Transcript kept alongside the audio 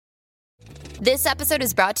This episode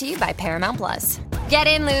is brought to you by Paramount Plus. Get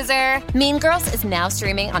in, loser! Mean Girls is now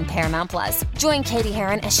streaming on Paramount Plus. Join Katie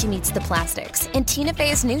Heron as she meets the plastics in Tina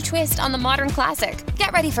Fey's new twist on the modern classic.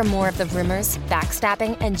 Get ready for more of the rumors,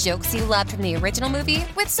 backstabbing, and jokes you loved from the original movie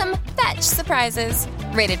with some fetch surprises.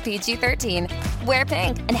 Rated PG-13. Wear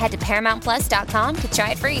pink and head to ParamountPlus.com to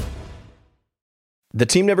try it free. The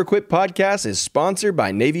Team Never Quit podcast is sponsored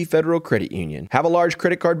by Navy Federal Credit Union. Have a large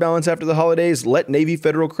credit card balance after the holidays? Let Navy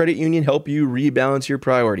Federal Credit Union help you rebalance your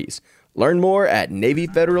priorities. Learn more at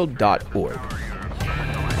NavyFederal.org.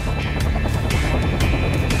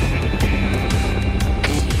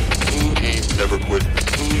 Team Never Quit.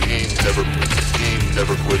 Team Never Quit. Team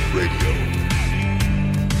Never Quit Radio.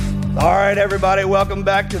 All right, everybody, welcome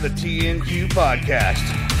back to the TNQ podcast.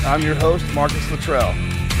 I'm your host, Marcus Luttrell.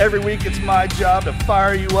 Every week, it's my job to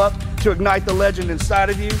fire you up, to ignite the legend inside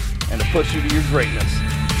of you, and to push you to your greatness.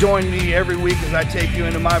 Join me every week as I take you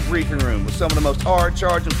into my briefing room with some of the most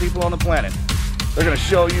hard-charging people on the planet. They're going to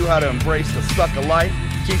show you how to embrace the suck of life,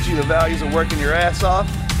 teach you the values of working your ass off,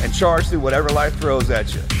 and charge through whatever life throws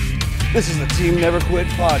at you. This is the Team Never Quit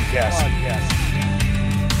podcast.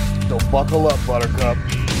 So buckle up, Buttercup.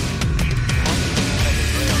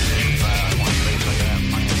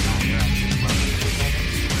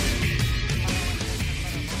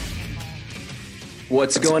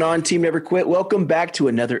 What's going on, Team Never Quit? Welcome back to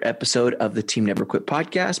another episode of the Team Never Quit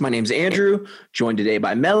podcast. My name's Andrew, joined today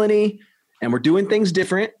by Melanie, and we're doing things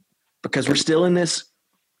different because we're still in this,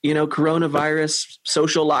 coronavirus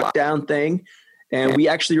social lockdown thing. And we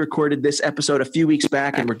actually recorded this episode a few weeks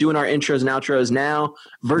back, and we're doing our intros and outros now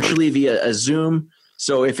virtually via a Zoom.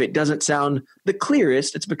 So if it doesn't sound the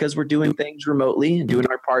clearest, it's because we're doing things remotely and doing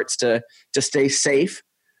our parts to stay safe.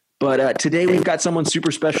 But today we've got someone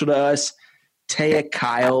super special to us. Taya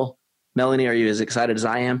Kyle. Melanie, are you as excited as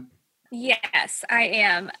I am? Yes, I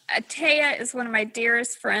am. Taya is one of my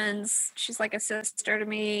dearest friends. She's like a sister to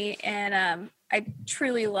me, and I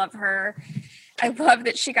truly love her. I love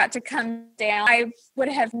that she got to come down. I would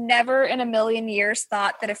have never in a million years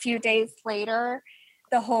thought that a few days later,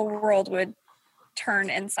 the whole world would turn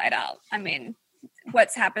inside out. I mean,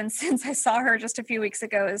 what's happened since I saw her just a few weeks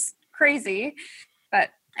ago is crazy,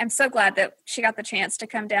 but I'm so glad that she got the chance to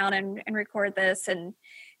come down and record this, and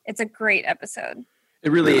it's a great episode.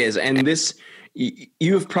 It really is. And this,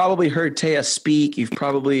 you have probably heard Taya speak. You've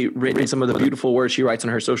probably written some of the beautiful words she writes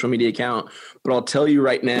on her social media account. But I'll tell you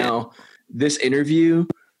right now, this interview,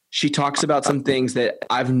 she talks about some things that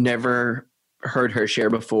I've never heard her share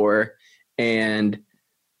before. And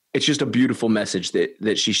it's just a beautiful message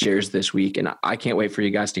that she shares this week. And I can't wait for you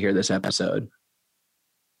guys to hear this episode.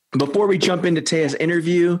 Before we jump into Taya's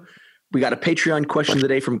interview, we got a Patreon question of the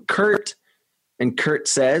day from Kurt. And Kurt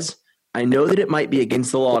says, I know that it might be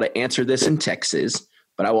against the law to answer this in Texas,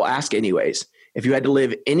 but I will ask anyways. If you had to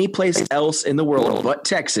live any place else in the world but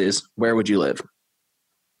Texas, where would you live?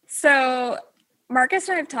 So Marcus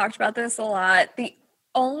and I have talked about this a lot. The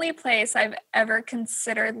only place I've ever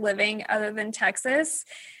considered living other than Texas,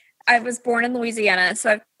 I was born in Louisiana,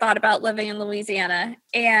 so I've thought about living in Louisiana,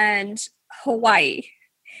 and Hawaii.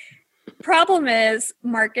 Problem is,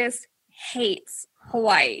 Marcus hates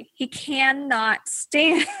Hawaii. He cannot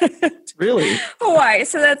stand Really? Hawaii.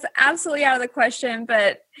 So that's absolutely out of the question,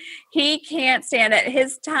 but he can't stand it.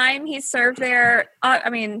 His time he served there, I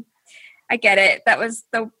get it. That was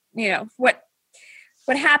what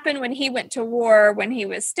happened when he went to war, when he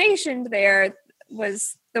was stationed there,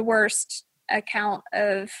 was the worst account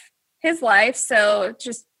of his life. So it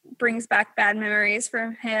just brings back bad memories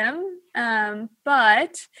from him.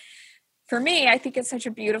 But for me, I think it's such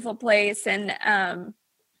a beautiful place, and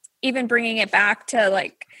even bringing it back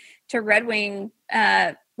to Red Wing,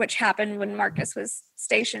 which happened when Marcus was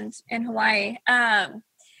stationed in Hawaii.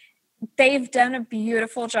 They've done a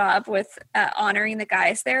beautiful job with honoring the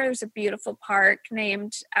guys there. There's a beautiful park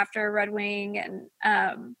named after Red Wing,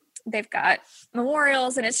 and they've got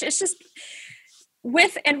memorials, and it's just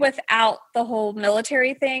with and without the whole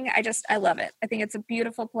military thing. I love it. I think it's a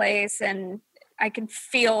beautiful place, and I can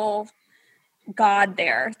feel God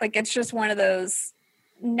there. Like, it's just one of those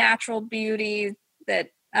natural beauty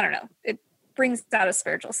that, I don't know, it brings out a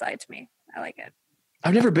spiritual side to me. I like it.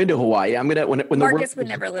 I've never been to Hawaii. I'm gonna when Marcus would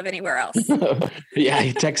never live anywhere else.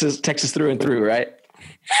 Yeah, Texas through and through, right?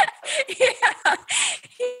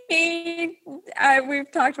 Yeah,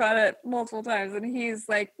 we've talked about it multiple times, and he's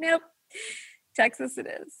like, "Nope, Texas it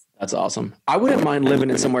is." That's awesome. I wouldn't mind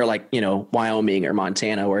living in somewhere like Wyoming or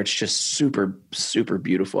Montana, where it's just super, super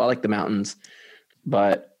beautiful. I like the mountains,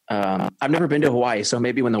 but I've never been to Hawaii, so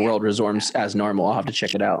maybe when the world resumes as normal, I'll have to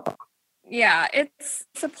check it out. Yeah, it's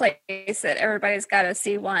a place that everybody's got to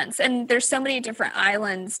see once. And there's so many different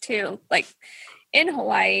islands too, like in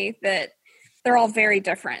Hawaii, that they're all very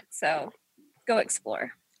different. So go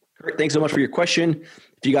explore. Great. Thanks so much for your question.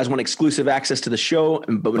 If you guys want exclusive access to the show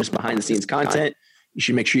and bonus behind the scenes content, you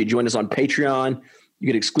should make sure you join us on Patreon. You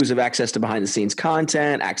get exclusive access to behind the scenes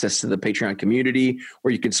content, access to the Patreon community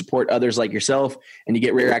where you can support others like yourself, and you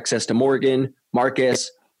get rare access to Morgan, Marcus,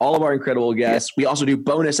 all of our incredible guests. We also do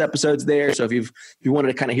bonus episodes there. So if you wanted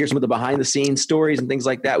to kind of hear some of the behind the scenes stories and things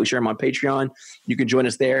like that, we share them on Patreon. You can join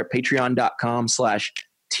us there at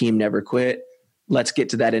patreon.com/Team Never Quit. Let's get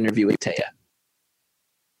to that interview with Taya.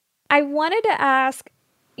 I wanted to ask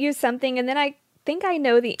you something, and then I think I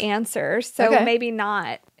know the answer, so maybe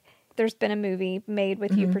not. There's been a movie made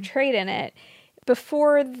with you portrayed in it.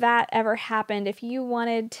 Before that ever happened, if you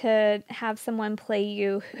wanted to have someone play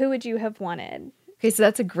you, who would you have wanted? Okay, so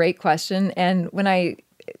that's a great question. And when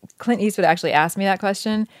Clint Eastwood actually asked me that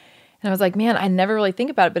question, and I was like, man, I never really think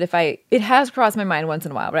about it, but it has crossed my mind once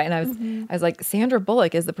in a while, right? And I was like, Sandra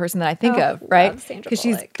Bullock is the person that I think of, right? Because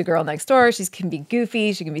she's the girl next door. She can be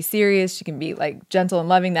goofy, she can be serious, she can be like gentle and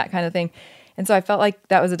loving, that kind of thing. And so I felt like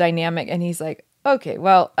that was a dynamic. And he's like, okay,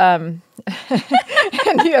 well, and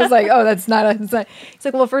he was like, oh, that's not. He's like,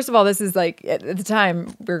 well, first of all, this is like at the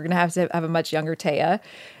time we were gonna have to have a much younger Taya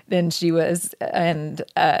than she was, and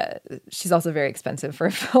she's also very expensive for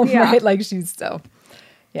a film, right? Like she's so.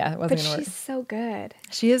 Yeah, it wasn't going to work. But she's so good.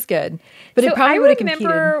 She is good. But it probably would have competed.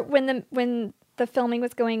 I remember when the filming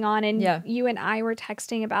was going on and you and I were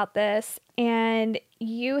texting about this, and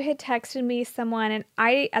you had texted me someone, and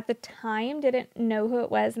I at the time didn't know who it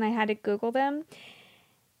was, and I had to Google them.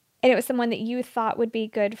 And it was someone that you thought would be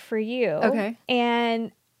good for you. Okay.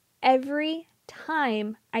 And every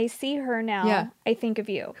time I see her now, I think of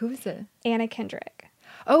you. Who is it? Anna Kendrick.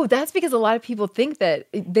 Oh, that's because a lot of people think that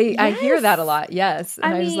I hear that a lot. Yes.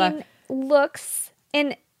 And I mean, looks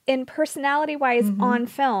and personality wise on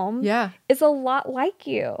film is a lot like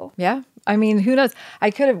you. Yeah. I mean, who knows?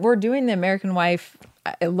 We're doing The American Wife.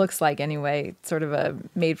 It looks like anyway, sort of a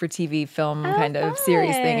made for TV film kind of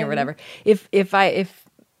series thing or whatever. If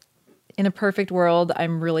in a perfect world,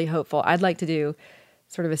 I'm really hopeful. I'd like to do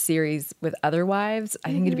sort of a series with other wives.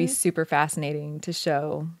 I think it'd be super fascinating to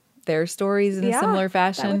show their stories in a similar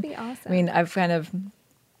fashion. That would be awesome. I mean,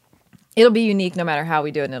 it'll be unique no matter how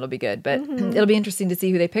we do it, and it'll be good. But it'll be interesting to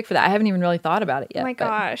see who they pick for that. I haven't even really thought about it yet. Oh my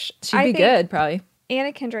gosh. She'd be good, probably.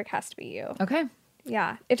 Anna Kendrick has to be you. Okay.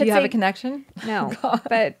 Yeah. Do you have a connection? No.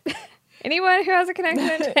 But anyone who has a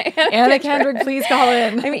connection to Anna Kendrick, please call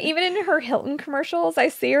in. I mean, even in her Hilton commercials, I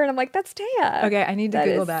see her and I'm like, that's Taya. Okay, I need to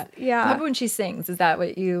Google that. Yeah. How about when she sings? Is that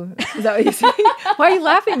what you see? Why are you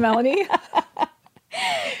laughing, Melanie?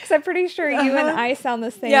 Because I'm pretty sure you and I sound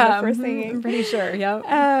the same if we're singing. I'm pretty sure,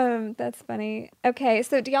 yeah. That's funny. Okay,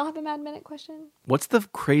 so do y'all have a Mad Minute question? What's the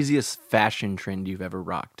craziest fashion trend you've ever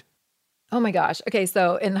rocked? Oh my gosh. Okay,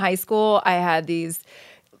 so in high school, I had these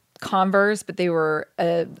Converse, but they were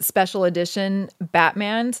a special edition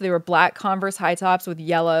Batman. So they were black Converse high tops with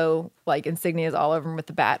yellow like insignias all over them with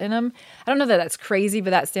the bat in them. I don't know that that's crazy,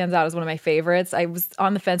 but that stands out as one of my favorites. I was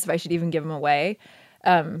on the fence if I should even give them away.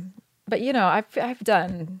 But you know, I feel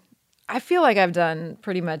like I've done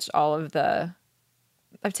pretty much I've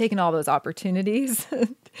taken all those opportunities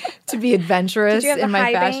to be adventurous in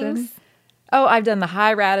my fashion. Bangs? Oh, I've done the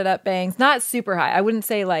high ratted up bangs, not super high. I wouldn't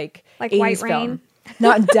say like 80s White Rain.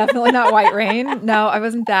 Definitely not White Rain. No, I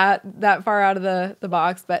wasn't that far out of the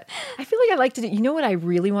box, but I feel like I like to do, you know what I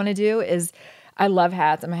really want to do is I love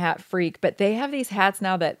hats. I'm a hat freak, but they have these hats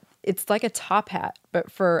now that it's like a top hat,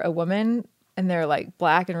 but for a woman. And they're like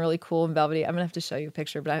black and really cool and velvety. I'm gonna have to show you a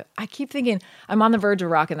picture, but I keep thinking I'm on the verge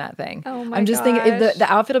of rocking that thing. Oh my I'm just gosh. thinking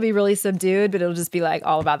the outfit will be really subdued, but it'll just be like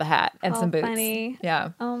all about the hat and some boots. Funny. Yeah.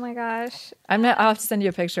 Oh my gosh. I'll have to send you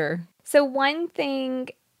a picture. So one thing,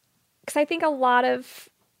 because I think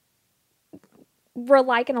we're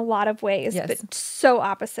alike in a lot of ways, but so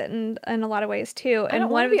opposite in a lot of ways too. And I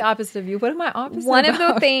don't want to be opposite of you. What am I opposite One about?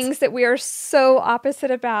 of the things that we are so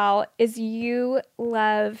opposite about is you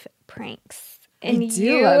love pranks. And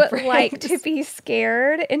you like to be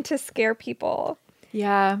scared and to scare people.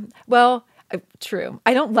 Yeah. Well, true.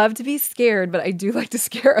 I don't love to be scared, but I do like to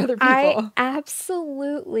scare other people. I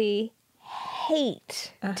absolutely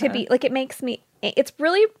hate to be like, it makes me, it's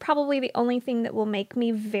really probably the only thing that will make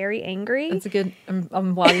me very angry. That's a good,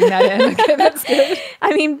 I'm logging that in. Okay, that's good.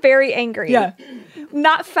 I mean, very angry. Yeah.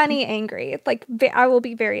 Not funny angry. Like, I will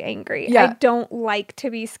be very angry. Yeah. I don't like to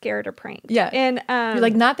be scared or pranked. Yeah. And, you're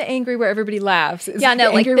like, not the angry where everybody laughs. It's yeah, no,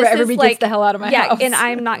 like, angry this where is everybody like, gets the hell out of my house. and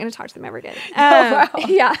I'm not going to talk to them ever again. Wow.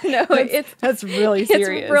 Yeah, no, That's really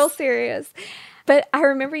serious. It's real serious. But I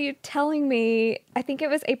remember you telling me, I think it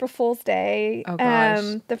was April Fool's Day. Oh,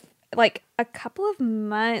 gosh. Like a couple of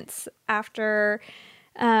months after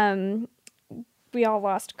we all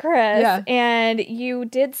lost Chris. Yeah. And you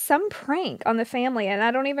did some prank on the family. And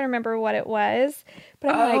I don't even remember what it was.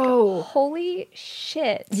 But I'm like, holy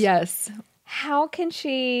shit. Yes. How can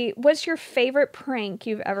what's your favorite prank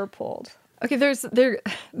you've ever pulled? Okay,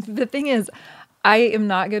 the thing is, I am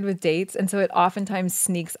not good with dates, and so it oftentimes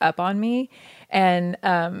sneaks up on me. And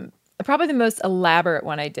probably the most elaborate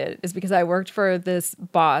one I did is because I worked for this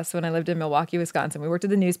boss when I lived in Milwaukee, Wisconsin. We worked at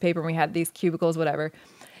the newspaper, and we had these cubicles, whatever.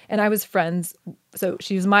 And I was friends, so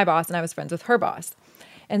she was my boss, and I was friends with her boss.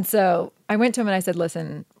 And so I went to him and I said,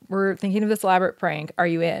 listen, we're thinking of this elaborate prank. Are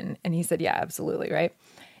you in? And he said, yeah, absolutely, right?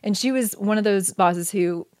 And she was one of those bosses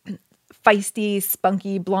who... feisty,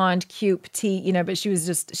 spunky, blonde, cute, petite, but she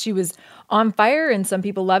was on fire, and some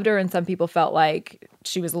people loved her and some people felt like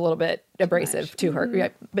she was a little bit abrasive to her. Yeah.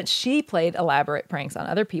 But she played elaborate pranks on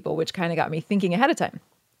other people, which kind of got me thinking ahead of time.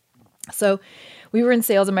 So we were in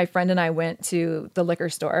sales, and my friend and I went to the liquor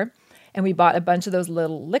store, and we bought a bunch of those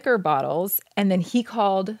little liquor bottles. And then he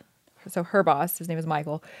called, so her boss, his name is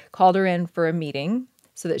Michael, called her in for a meeting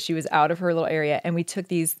so that she was out of her little area. And we took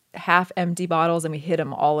these half empty bottles and we hid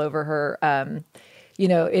them all over her,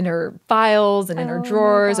 in her files and in her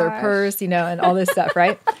drawers or purse, and all this stuff.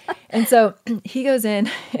 Right. And so he goes in,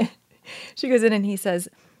 she goes in and he says,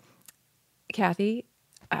 Kathy,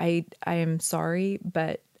 I am sorry,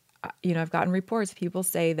 but I've gotten reports. People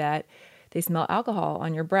say that they smell alcohol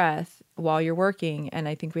on your breath while you're working. And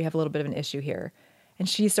I think we have a little bit of an issue here. And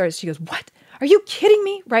she goes, what? Are you kidding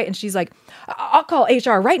me? Right. And she's like, I'll call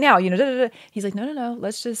HR right now. He's like,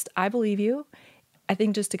 no. I believe you. I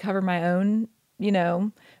think just to cover my own,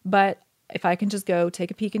 but if I can just go take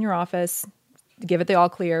a peek in your office, give it the all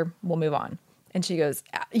clear, we'll move on. And she goes,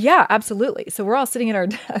 yeah, absolutely. So we're all sitting at our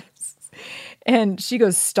desks and she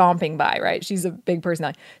goes stomping by, right? She's a big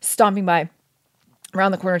personality, stomping by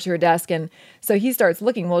around the corner to her desk. And so he starts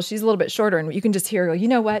looking. Well, she's a little bit shorter and you can just hear her go, you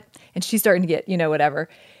know what? And she's starting to get, whatever.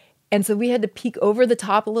 And so we had to peek over the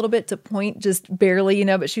top a little bit to point just barely,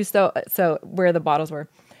 but she was so where the bottles were.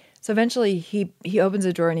 So eventually he opens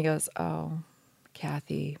a drawer and he goes, oh,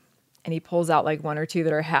 Kathy. And he pulls out like one or two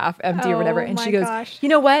that are half empty or whatever. And she goes, you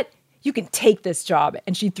know what? You can take this job.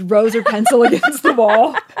 And she throws her pencil against the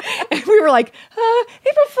wall. And we were like,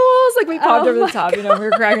 April Fools. Like we popped over the top, we were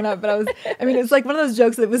cracking up. But it's like one of those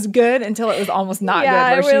jokes that was good until it was almost not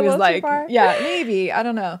good. Where she was like, yeah, maybe, I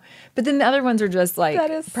don't know. But then the other ones are just like,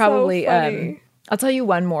 probably, so funny. I'll tell you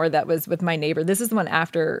one more that was with my neighbor. This is the one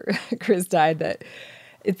after Chris died that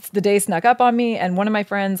it's the day snuck up on me. And one of my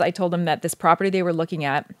friends, I told him that this property they were looking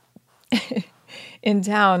at in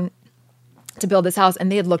town to build this house,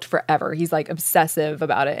 and they had looked forever. He's like obsessive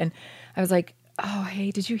about it. And I was like, oh,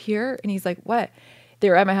 hey, did you hear? And he's like, what? They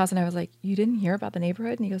were at my house, and I was like, you didn't hear about the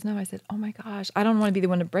neighborhood? And he goes, no. I said, oh my gosh, I don't want to be the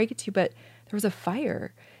one to break it to you, but there was a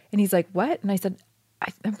fire. And he's like, what? And I said,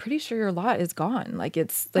 I'm pretty sure your lot is gone. Like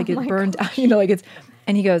it's like it burned out,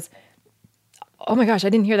 and he goes, oh my gosh, I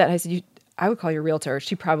didn't hear that. And I said, I would call your realtor.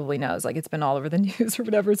 She probably knows. Like it's been all over the news or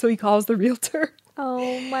whatever. So he calls the realtor.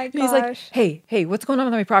 Oh my gosh. And he's like, hey, what's going on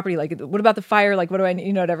with my property? Like, what about the fire? Like, what do I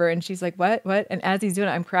need? Whatever. And she's like, what? And as he's doing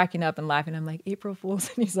it, I'm cracking up and laughing. I'm like, April Fools.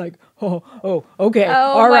 And he's like, oh, okay.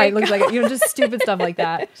 All right. Looks like it. Just stupid stuff like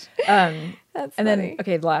that. That's and funny. then,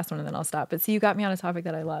 okay, the last one, and then I'll stop. But see, you got me on a topic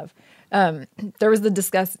that I love. There was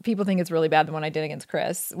the people think it's really bad, the one I did against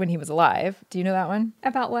Chris when he was alive. Do you know that one?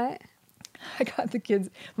 About what? I got the kids.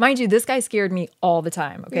 Mind you, this guy scared me all the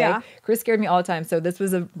time. Okay. Yeah. Chris scared me all the time. So this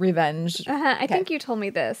was a revenge. I think you told me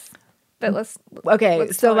this, but let's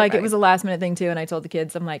so like it was a last minute thing too. And I told the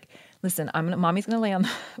kids, I'm like, listen, mommy's going to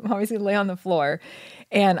lay on the floor.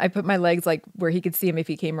 And I put my legs like where he could see him if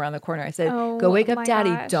he came around the corner. I said, go wake up daddy.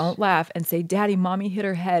 Gosh. Don't laugh, and say, daddy, mommy hit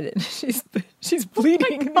her head. And she's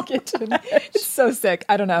bleeding in the kitchen. It's so sick.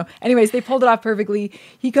 I don't know. Anyways, they pulled it off perfectly.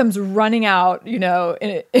 He comes running out,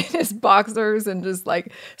 in his boxers and just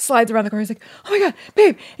like slides around the corner. He's like, oh my God,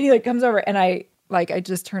 babe. And he like comes over, and Like, I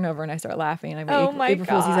just turn over and I start laughing. And Oh my April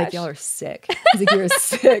Fool's, he's like, gosh. y'all are sick. He's like,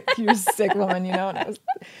 you're a sick woman, you know? And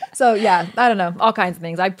so, yeah, I don't know. All kinds of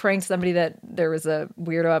things. I pranked somebody that there was a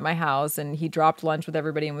weirdo at my house and he dropped lunch with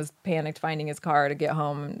everybody and was panicked finding his car to get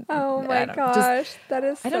home. Oh my gosh. That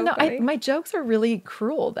is so I don't know. funny. My jokes are really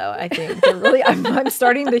cruel, though, I think. They're really, I'm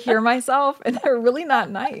starting to hear myself and they're really not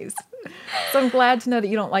nice. So I'm glad to know that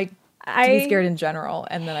you don't like to be scared in general.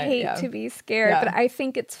 And then I hate to be scared, but I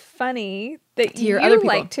think it's funny that hear you other people.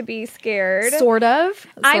 like to be scared. Sort of.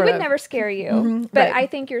 I would never scare you, but right. I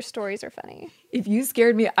think your stories are funny. If you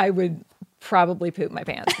scared me, I would probably poop my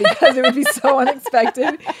pants because it would be so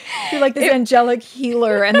unexpected. You're like this angelic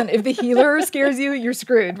healer, and then if the healer scares you, you're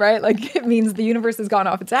screwed, right? Like it means the universe has gone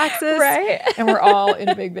off its axis, right? And we're all in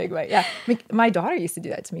a big, big way. Yeah, my daughter used to do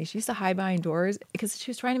that to me. She used to hide behind doors because she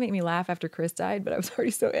was trying to make me laugh after Chris died, but I was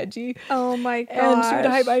already so edgy. Oh my gosh! And she would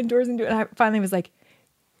hide behind doors and do it. And I finally was like,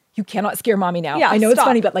 "You cannot scare mommy now. Yeah, I know stop. it's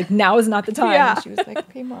funny, but like now is not the time." Yeah. And she was like,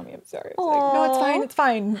 "Okay, mommy, I'm sorry." I was like, "No, it's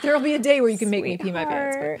fine. There'll be a day where you can make me pee my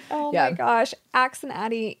pants." But, oh yeah. my gosh, Axe and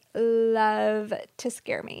Addie love to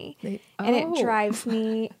scare me, and it drives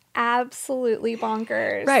me absolutely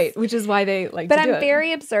bonkers. Right, which is why they like. But to do I'm it.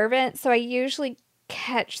 very observant, so I usually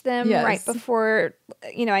catch them Yes. right before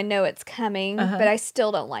I know it's coming, but I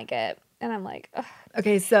still don't like it, and I'm like, ugh.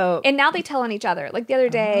 Okay, so And now they tell on each other. Like the other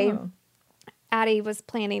day, Addie was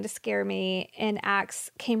planning to scare me, and Axe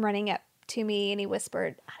came running up to me, and he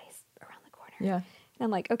whispered, "Addie's around the corner." yeah. And I'm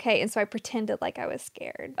like, okay. And so I pretended like I was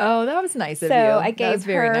scared. Oh, that was nice of you. So I That gave was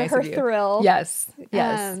very her nice her of you. thrill. Yes,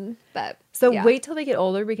 yes. But So yeah. wait till they get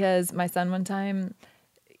older because my son one time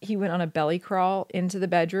he went on a belly crawl into the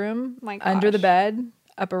bedroom, My under the gosh. bed,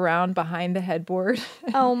 up around behind the headboard.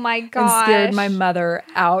 Oh my And gosh. scared my mother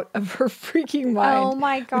out of her freaking mind. Oh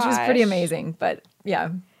my Which was pretty gosh. amazing. But yeah.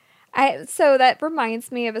 So that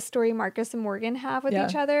reminds me of a story Marcus and Morgan have with Yeah.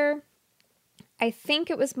 each other. I think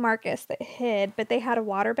it was Marcus that hid, but they had a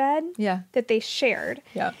waterbed Yeah. that they shared.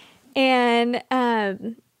 Yeah. And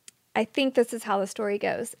I think this is how the story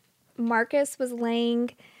goes. Marcus was laying,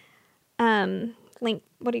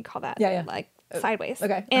 what do you call that? Yeah, yeah. Like sideways.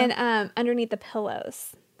 Okay. And underneath the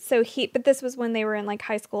pillows. So but this was when they were in like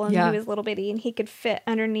high school and Yeah. he was little bitty and he could fit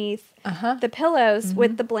underneath the pillows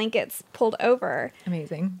with the blankets pulled over.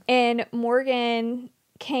 Amazing. And Morgan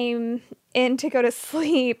came in to go to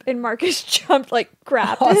sleep and Marcus jumped, like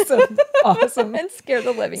grabbed Awesome. Awesome. and scared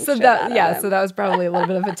the living So shit that out of yeah, him. so that was probably a little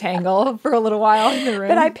bit of a tangle for a little while in the room.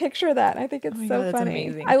 But I picture that. I think it's my so God, that's funny.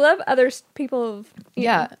 amazing. I love other people,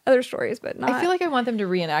 Yeah. other stories, but not. I feel like I want them to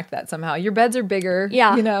reenact that somehow. Your beds are bigger.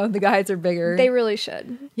 Yeah. The guys are bigger. they really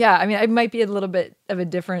should. Yeah, I mean, it might be a little bit of a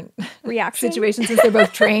different Reaction? situation since they're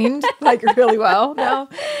both trained like really well now.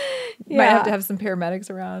 Might Yeah. have to have some paramedics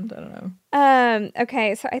around. I don't know.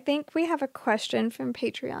 Okay, so I think we have a question from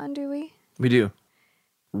Patreon, do we? We do.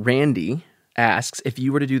 Randy asks, if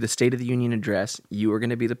you were to do the State of the Union address, you were going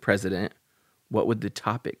to be the president, what would the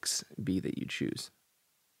topics be that you choose?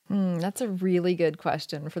 That's a really good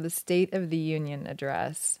question for the State of the Union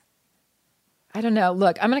address. I don't know.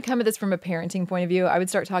 Look, I'm going to come at this from a parenting point of view. I would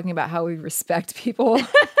start talking about how we respect people.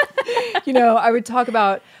 I would talk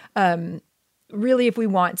about really if we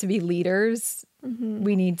want to be leaders,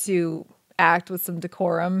 we need to act with some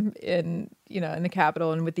decorum in the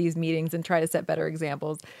Capitol and with these meetings and try to set better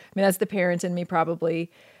examples. I mean, that's the parent in me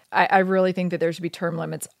probably. I really think that there should be term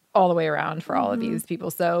limits all the way around for all of these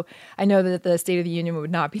people. So I know that the State of the Union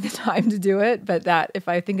would not be the time to do it, but that if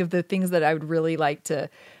I think of the things that I would really like to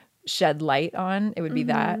shed light on, it would be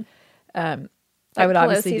that. I would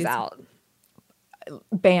obviously Pelosi's do out.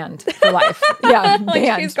 banned for life. Yeah,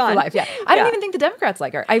 banned she's for gone. life. Yeah, I don't Yeah. even think the Democrats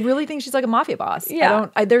like her. I really think she's like a mafia boss. Yeah.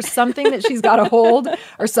 There's something that she's got to hold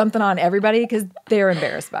or something on everybody because they're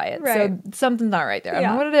embarrassed by it. Right. So something's not right there. I don't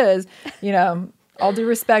Yeah. know what it is. All due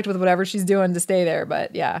respect with whatever she's doing to stay there,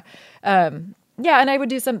 but yeah. And I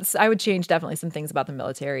would change definitely some things about the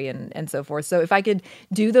military and so forth. So if I could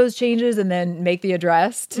do those changes and then make the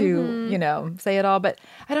address to, say it all, but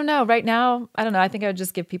I don't know right now, I think I would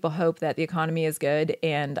just give people hope that the economy is good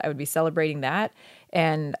and I would be celebrating that.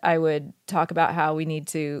 And I would talk about how we need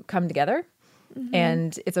to come together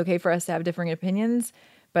and it's okay for us to have differing opinions,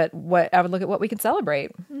 but I would look at what we can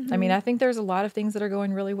celebrate. I mean, I think there's a lot of things that are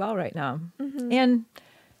going really well right now. And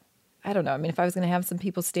I don't know. I mean, if I was going to have some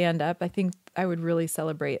people stand up, I think I would really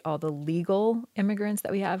celebrate all the legal immigrants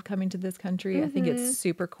that we have coming to this country. I think it's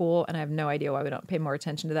super cool. And I have no idea why we don't pay more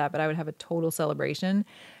attention to that. But I would have a total celebration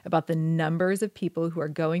about the numbers of people who are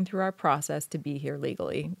going through our process to be here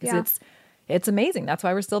legally. Because it's amazing. That's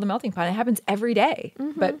why we're still the melting pot. It happens every day.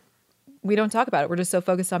 But we don't talk about it. We're just so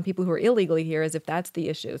focused on people who are illegally here as if that's the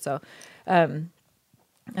issue. So,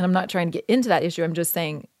 And I'm not trying to get into that issue. I'm just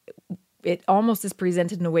saying it almost is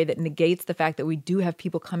presented in a way that negates the fact that we do have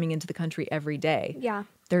people coming into the country every day. Yeah.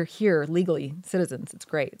 They're here legally, citizens. It's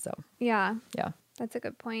great. So, yeah. That's a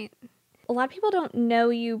good point. A lot of people don't know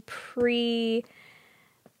you pre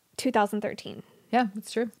 2013. Yeah,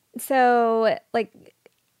 that's true. So, like,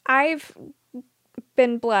 I've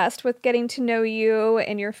been blessed with getting to know you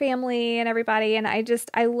and your family and everybody. And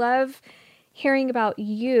I love hearing about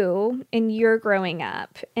you and your growing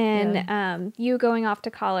up and you going off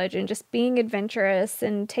to college and just being adventurous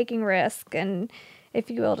and taking risk. And if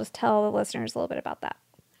you will, just tell the listeners a little bit about that.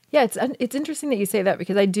 Yeah, it's interesting that you say that,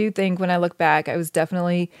 because I do think when I look back, I was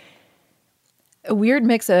definitely a weird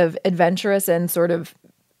mix of adventurous and sort of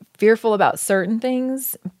fearful about certain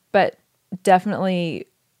things, but definitely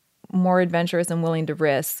more adventurous and willing to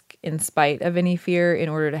risk in spite of any fear in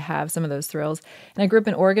order to have some of those thrills. And I grew up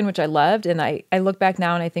in Oregon, which I loved. And I look back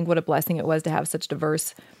now and I think what a blessing it was to have such a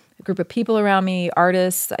diverse group of people around me,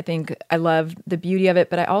 artists. I think I loved the beauty of it,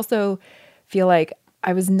 but I also feel like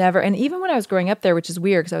I was never, and even when I was growing up there, which is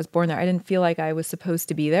weird because I was born there, I didn't feel like I was supposed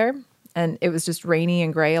to be there. And it was just rainy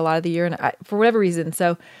and gray a lot of the year. And for whatever reason,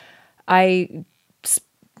 so I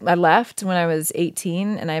left when I was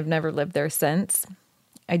 18 and I've never lived there since.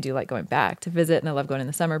 I do like going back to visit and I love going in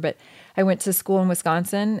the summer, but I went to school in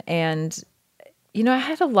Wisconsin and, I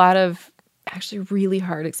had a lot of actually really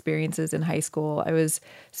hard experiences in high school. I was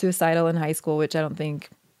suicidal in high school, which I don't think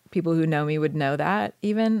people who know me would know that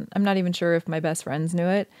even. I'm not even sure if my best friends knew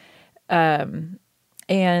it. And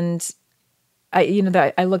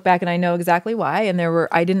I look back and I know exactly why. And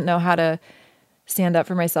I didn't know how to stand up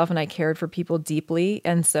for myself and I cared for people deeply.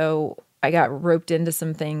 And so I got roped into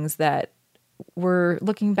some things that were,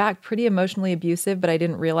 looking back, pretty emotionally abusive, but I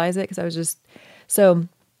didn't realize it because I was just, so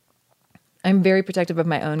I'm very protective of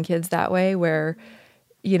my own kids that way where,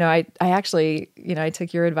 I actually, I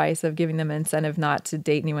took your advice of giving them an incentive not to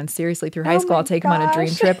date anyone seriously through high school. I'll take them on a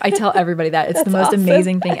dream trip. I tell everybody that. It's the most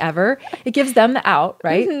amazing thing ever. It gives them the out,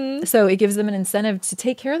 right? Mm-hmm. So it gives them an incentive to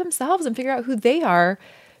take care of themselves and figure out who they are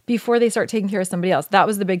before they start taking care of somebody else. That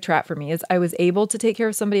was the big trap for me, is I was able to take care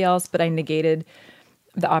of somebody else, but I negated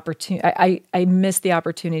the opportunity. I missed the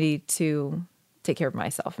opportunity to take care of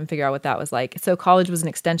myself and figure out what that was like. So college was an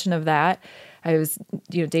extension of that. I was,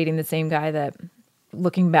 dating the same guy that,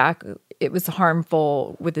 looking back, it was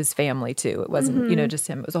harmful with his family too. It wasn't, just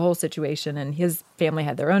him. It was a whole situation, and his family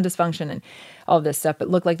had their own dysfunction and all of this stuff, but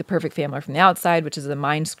looked like the perfect family from the outside, which is a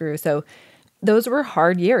mind screw. So those were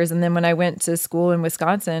hard years. And then when I went to school in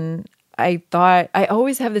Wisconsin, I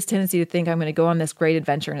always have this tendency to think I'm going to go on this great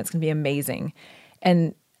adventure and it's going to be amazing.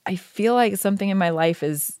 And I feel like something in my life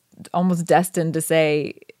is almost destined to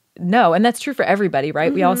say no. And that's true for everybody, right?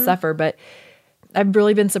 Mm-hmm. We all suffer, but I've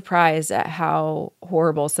really been surprised at how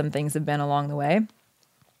horrible some things have been along the way.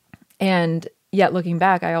 And yet looking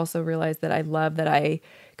back, I also realized that I love that I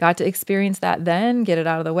got to experience that then, get it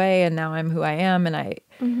out of the way, and now I'm who I am, and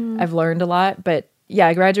I've learned a lot. But yeah,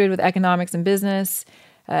 I graduated with economics and business,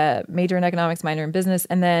 major in economics, minor in business,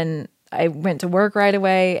 and then I went to work right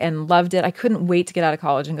away and loved it. I couldn't wait to get out of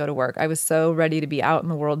college and go to work. I was so ready to be out in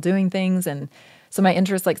the world doing things. And so my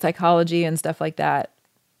interests like psychology and stuff like that,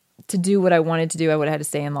 to do what I wanted to do, I would have had to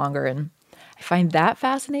stay in longer. And I find that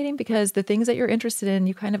fascinating because the things that you're interested in,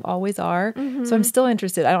 you kind of always are. Mm-hmm. So I'm still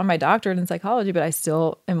interested. I don't have my doctorate in psychology, but I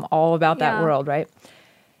still am all about that world, right?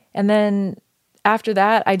 And then after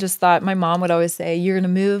that, I just thought, my mom would always say, you're going to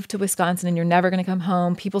move to Wisconsin and you're never going to come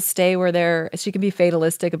home. People stay where they're, she can be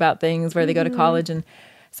fatalistic about things where they go to college. And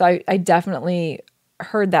so I definitely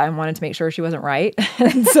heard that and wanted to make sure she wasn't right.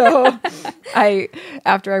 And so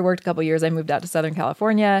after I worked a couple of years, I moved out to Southern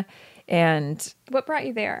California. And what brought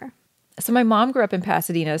you there? So my mom grew up in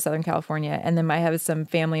Pasadena, Southern California, and then I have some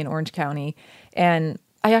family in Orange County. And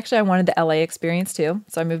I wanted the LA experience too.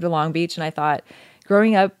 So I moved to Long Beach, and I thought,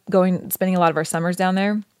 growing up, spending a lot of our summers down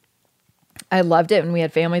there, I loved it, and we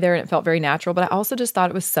had family there, and it felt very natural. But I also just thought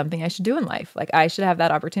it was something I should do in life. Like, I should have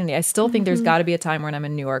that opportunity. I still think there's got to be a time when I'm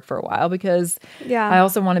in New York for a while, because I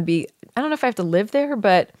also want to be, I don't know if I have to live there,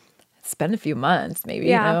 but spend a few months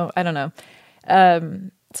maybe, I don't know.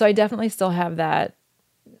 So I definitely still have that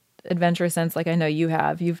adventurous sense, like I know you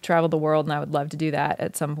have. You've traveled the world, and I would love to do that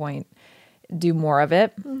at some point, do more of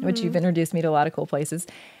it, which you've introduced me to a lot of cool places.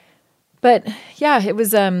 But yeah, it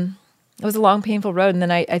was a long, painful road. And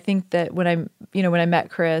then I think that when I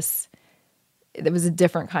met Chris, it was a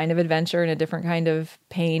different kind of adventure and a different kind of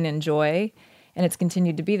pain and joy. And it's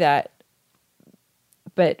continued to be that.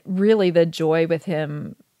 But really the joy with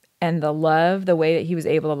him and the love, the way that he was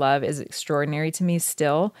able to love, is extraordinary to me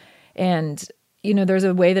still. And, there's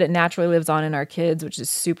a way that it naturally lives on in our kids, which is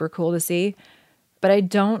super cool to see. but I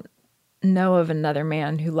don't know of another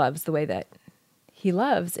man who loves the way that he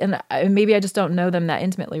loves. And maybe I just don't know them that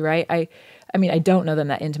intimately, right? I mean, I don't know them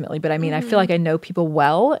that intimately, but I mean, I feel like I know people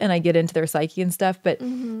well and I get into their psyche and stuff, but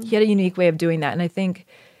he had a unique way of doing that. And I think,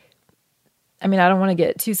 I mean, I don't want to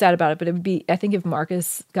get too sad about it, but it would be, I think if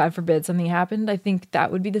Marcus, God forbid, something happened, I think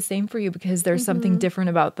that would be the same for you, because there's something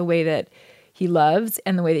different about the way that he loves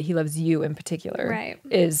and the way that he loves you in particular. Right.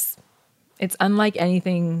 It's unlike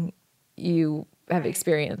anything you have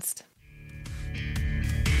experienced.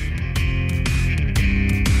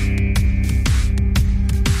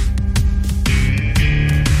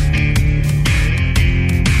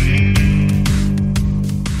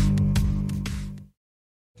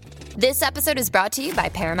 This episode is brought to you by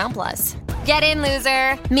Paramount Plus. Get in,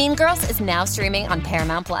 loser! Mean Girls is now streaming on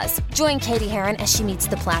Paramount Plus. Join Katie Heron as she meets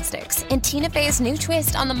the plastics in Tina Fey's new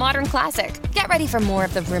twist on the modern classic. Get ready for more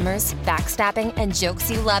of the rumors, backstabbing, and jokes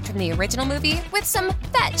you loved from the original movie with some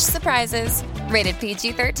fetch surprises. Rated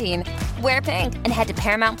PG-13. Wear pink and head to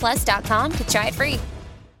ParamountPlus.com to try it free.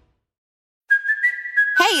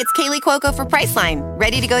 Hey, it's Kaylee Cuoco for Priceline.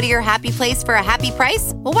 Ready to go to your happy place for a happy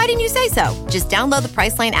price? Well, why didn't you say so? Just download the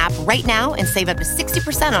Priceline app right now and save up to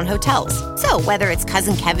 60% on hotels. So whether it's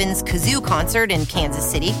Cousin Kevin's Kazoo Concert in Kansas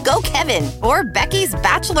City, go Kevin, or Becky's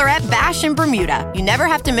Bachelorette Bash in Bermuda, you never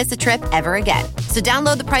have to miss a trip ever again. So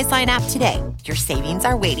download the Priceline app today. Your savings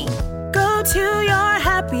are waiting. Go to your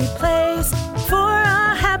happy place for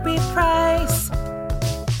a happy price.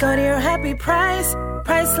 Go to your happy price,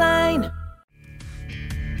 Priceline.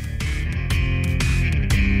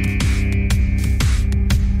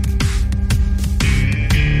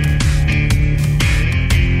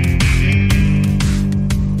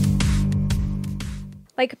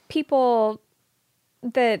 Like, people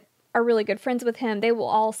that are really good friends with him, they will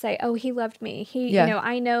all say, "Oh, he loved me. You know,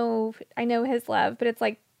 I know his love." But it's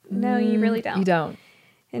like, no, you really don't. You don't.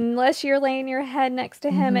 Unless you're laying your head next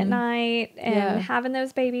to him at night and having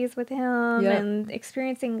those babies with him and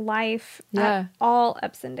experiencing life at all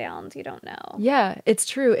ups and downs, you don't know. Yeah, it's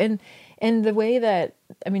true. And the way that,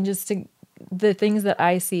 I mean, the things that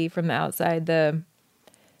I see from the outside, the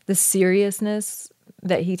seriousness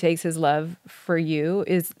that he takes his love for you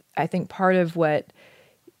is, I think, part of what,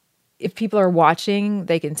 if people are watching,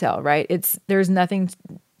 they can tell, right? There's nothing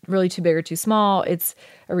really too big or too small. It's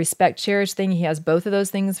a respect, cherish thing. He has both of those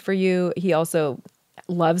things for you. He also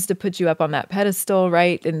loves to put you up on that pedestal,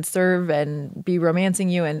 right? And serve and be romancing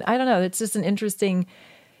you. And I don't know, it's just an interesting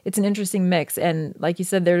mix. And like you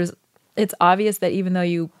said, it's obvious that even though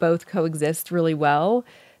you both coexist really well,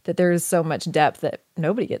 that there is so much depth that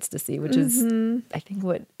nobody gets to see, which is, I think,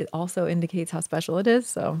 what it also indicates how special it is.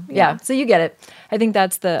 So yeah, so you get it. I think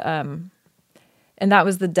that's and that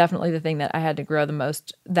was definitely the thing that I had to grow the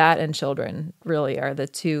most. That and children really are the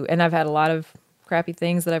two. And I've had a lot of crappy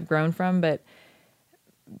things that I've grown from, but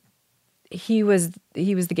he was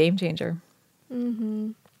the game changer.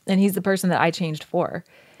 And he's the person that I changed for.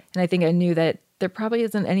 And I think I knew that there probably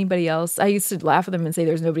isn't anybody else. I used to laugh at them and say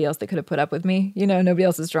there's nobody else that could have put up with me. You know, nobody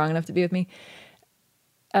else is strong enough to be with me.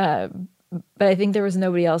 But I think there was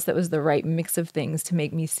nobody else that was the right mix of things to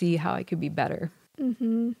make me see how I could be better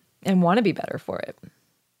and want to be better for it.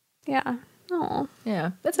 Yeah. Oh.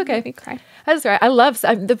 Yeah, that's okay. Made me cry. I just cry.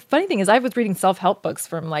 The funny thing is I was reading self-help books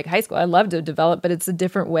from like high school. I love to develop, but it's a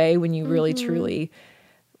different way when you really truly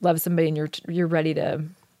love somebody and you're ready to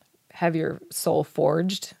have your soul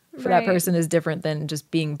forged for that person is different than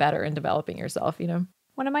just being better and developing yourself, you know?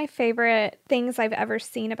 One of my favorite things I've ever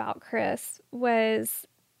seen about Chris was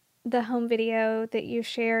the home video that you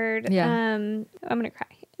shared. Yeah. I'm going to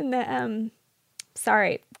cry.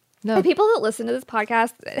 Sorry. No. The people that listen to this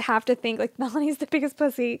podcast have to think like Melanie's the biggest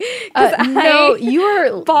pussy. No, you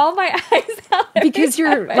are ball my eyes out because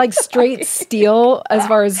you're like straight steel as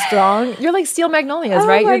far as strong. You're like steel magnolias,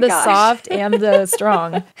 right? You're the soft and the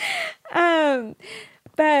strong.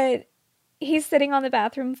 But he's sitting on the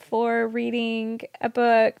bathroom floor reading a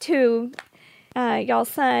book to y'all's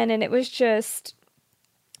son, and it was just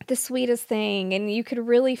the sweetest thing. And you could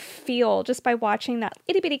really feel, just by watching that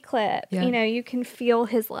itty bitty clip, you know, you can feel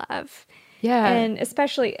his love. Yeah. And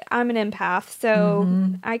especially, I'm an empath, so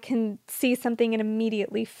I can see something and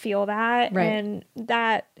immediately feel that. Right. And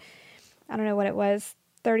that, I don't know what it was,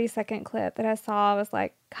 30-second clip that I saw, I was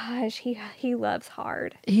like, gosh, he loves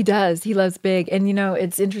hard. He does. He loves big. And, you know,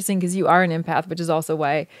 it's interesting because you are an empath, which is also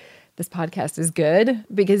why this podcast is good,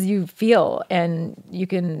 because you feel and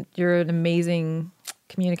you're an amazing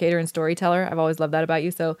communicator and storyteller. I've always loved that about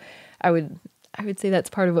you. So I would say that's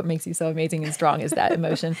part of what makes you so amazing and strong is that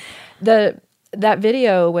emotion. That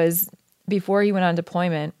video was before he went on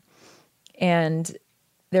deployment, and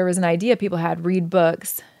there was an idea people had, read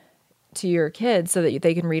books to your kids so that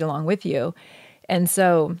they can read along with you. And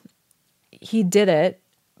so he did it.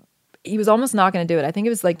 He was almost not going to do it. I think it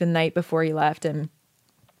was like the night before he left, and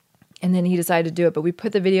then he decided to do it. But we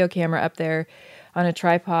put the video camera up there on a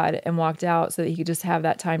tripod and walked out so that he could just have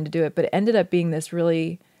that time to do it. But it ended up being this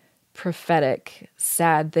really prophetic,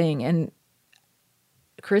 sad thing. And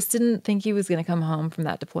Chris didn't think he was going to come home from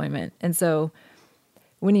that deployment. And so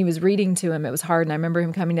when he was reading to him, it was hard. And I remember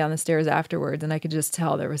him coming down the stairs afterwards, and I could just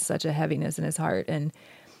tell there was such a heaviness in his heart. And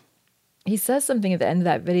he says something at the end of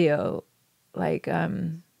that video, like,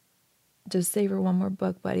 just savor one more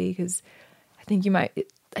book, buddy, because I think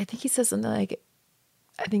he says something like,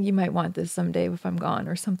 I think you might want this someday if I'm gone,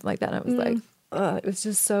 or something like that. And I was like, it was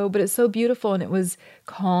just but it's so beautiful. And it was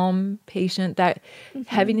calm, patient. That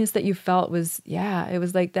heaviness that you felt was, it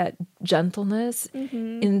was like that gentleness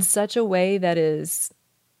in such a way that is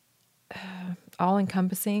all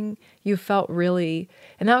encompassing. You felt really,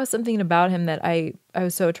 and that was something about him that I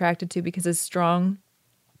was so attracted to, because as strong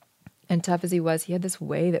and tough as he was, he had this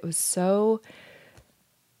way that was so,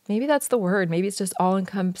 maybe that's the word. Maybe it's just all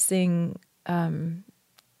encompassing,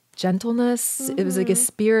 gentleness. It was like a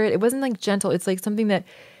spirit. It wasn't like gentle. It's like something that,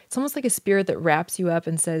 it's almost like a spirit that wraps you up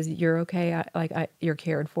and says, you're okay. You're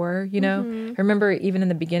cared for, you know? I remember even in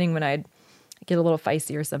the beginning when I'd get a little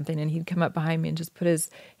feisty or something, and he'd come up behind me and just put his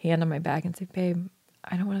hand on my back and say, babe,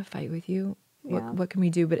 I don't want to fight with you. What can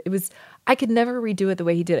we do? But I could never redo it the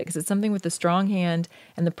way he did it, because it's something with the strong hand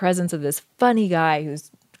and the presence of this funny guy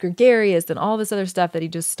who's gregarious and all this other stuff, that he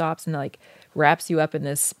just stops and like wraps you up in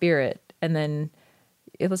this spirit. And then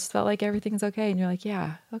it just felt like everything's okay. And you're like,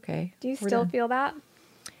 yeah, okay. Do you still feel that?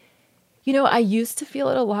 You know, I used to feel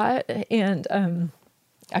it a lot, and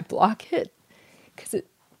I block it because it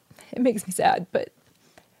makes me sad, but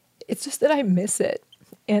it's just that I miss it.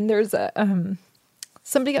 And there's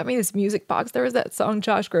somebody got me this music box. There was that song,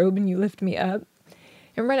 Josh Groban, You Lift Me Up.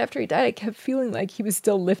 And right after he died, I kept feeling like he was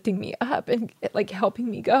still lifting me up and like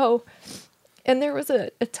helping me go. And there was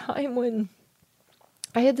a time when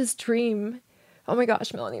I had this dream. Oh my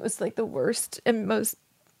gosh, Melanie, it was like the worst and most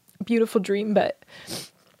beautiful dream, but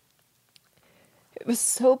it was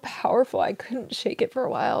so powerful. I couldn't shake it for a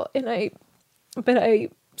while. And I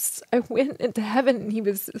went into heaven, and he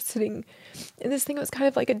was sitting in this thing. It was kind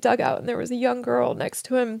of like a dugout, and there was a young girl next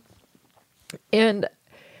to him. And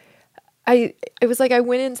it was like I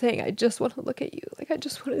went in saying, I just want to look at you. Like, I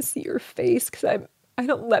just want to see your face, because I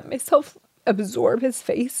don't let myself absorb his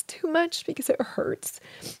face too much because it hurts.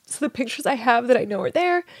 So the pictures I have that I know are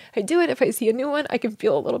there, I do it. If I see a new one, I can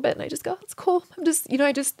feel a little bit, and I just go, it's cool. I'm just,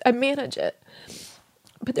 I manage it.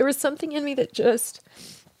 But there was something in me that just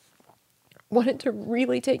wanted to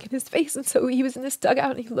really take in his face. And so he was in this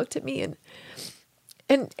dugout, and he looked at me,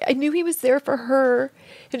 and I knew he was there for her,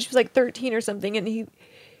 and she was like 13 or something. And he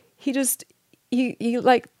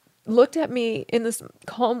like looked at me in this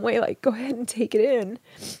calm way, like, go ahead and take it in.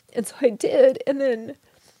 And so I did. And then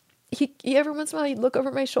he every once in a while, he'd look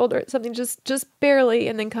over my shoulder at something just barely,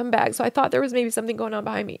 and then come back. So I thought there was maybe something going on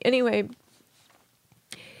behind me. Anyway,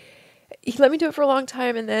 he let me do it for a long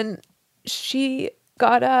time. And then she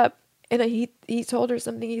got up, and he told her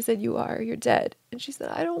something. He said, you're dead. And she said,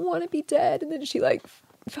 I don't want to be dead. And then she like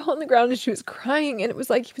fell on the ground, and she was crying, and it was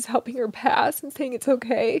like he was helping her pass and saying it's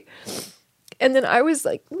okay. And then I was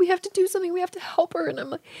like, we have to do something. We have to help her. And I'm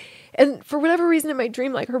like, and for whatever reason in my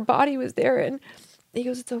dream, like her body was there, and he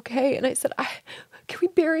goes, it's okay. And I said, can we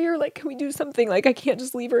bury her? Like, can we do something? Like, I can't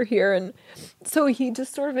just leave her here. And so he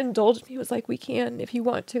just sort of indulged me. He was like, we can, if you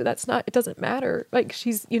want to, it doesn't matter. Like,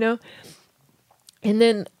 she's,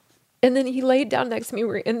 and then he laid down next to me. We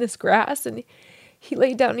were in this grass, and he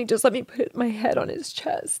laid down, and he just let me put my head on his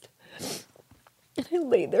chest. And I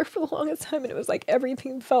laid there for the longest time, and it was like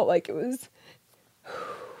everything felt like it was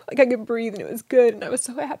like I could breathe, and it was good, and I was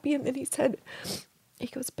so happy. And then he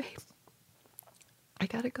goes, babe, I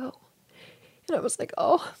gotta go. And I was like,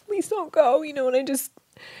 oh, please don't go,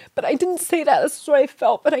 but I didn't say that. That's what I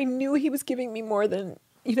felt, but I knew he was giving me more than,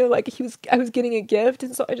 like I was getting a gift.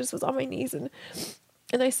 And so I just was on my knees, and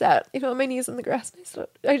I sat, on my knees in the grass, and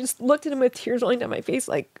I just looked at him with tears rolling down my face,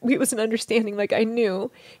 like it was an understanding, like I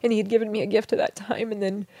knew, and he had given me a gift at that time. And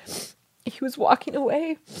then he was walking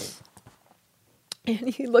away, and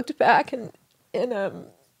he looked back, and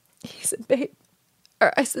he said, babe,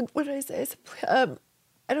 or I said, what did I say? I said,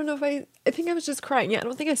 I don't know if I think I was just crying. Yeah, I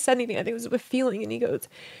don't think I said anything. I think it was with feeling. And he goes,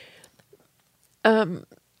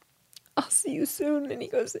 I'll see you soon. And he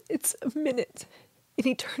goes, it's a minute. In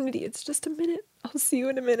eternity, it's just a minute. I'll see you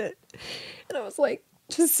in a minute. And I was like,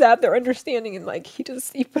 just sat there understanding, and like he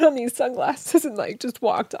put on these sunglasses and like just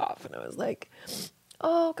walked off. And I was like,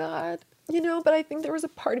 oh God, but I think there was a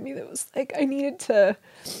part of me that was like, I needed to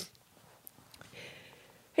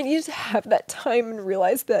have that time and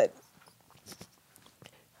realize that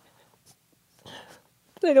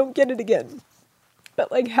I don't get it again,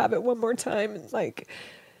 but like have it one more time and like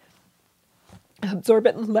absorb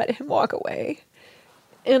it and let him walk away.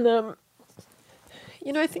 And,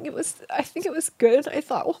 I think it was good. I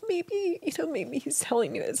thought, well, maybe he's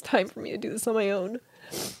telling me that it's time for me to do this on my own.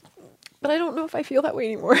 But I don't know if I feel that way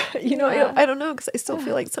anymore. I don't know, because I still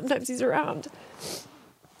feel like sometimes he's around.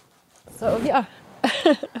 So, yeah.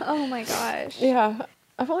 Oh my gosh. Yeah.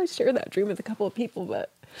 I've only shared that dream with a couple of people,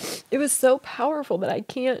 but it was so powerful that I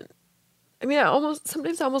can't. I mean,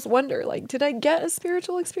 sometimes I almost wonder, like, did I get a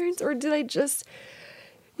spiritual experience, or did I just,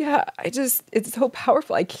 it's so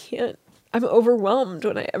powerful. I'm overwhelmed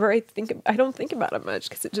whenever I don't think about it much,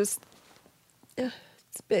 because it's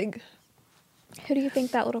big. Who do you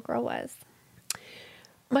think that little girl was?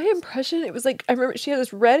 My impression, it was like, I remember she had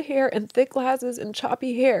this red hair and thick glasses and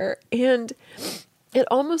choppy hair, and it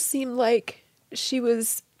almost seemed like she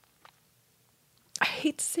was, I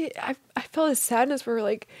hate to say it, I felt a sadness for her,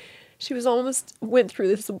 like she was almost went through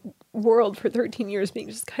this world for 13 years being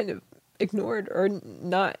just kind of ignored or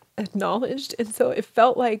not acknowledged, and so it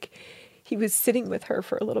felt like he was sitting with her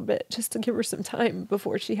for a little bit just to give her some time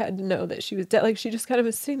before she had to know that she was dead. Like she just kind of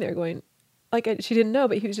was sitting there going, she didn't know,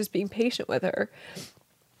 but he was just being patient with her.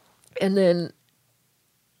 And then,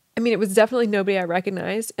 I mean, it was definitely nobody I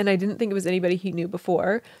recognized, and I didn't think it was anybody he knew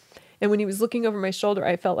before. And when he was looking over my shoulder,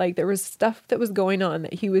 I felt like there was stuff that was going on,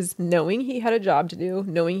 that he was knowing he had a job to do,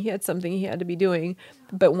 knowing he had something he had to be doing,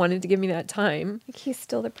 but wanted to give me that time. Like he's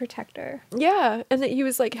still the protector. Yeah. And that he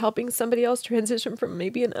was like helping somebody else transition from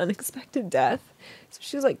maybe an unexpected death. So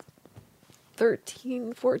she was like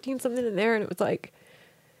 13, 14, something in there. And it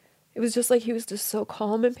was just like he was just so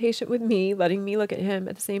calm and patient with me, letting me look at him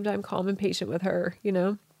at the same time, calm and patient with her,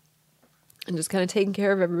 and just kind of taking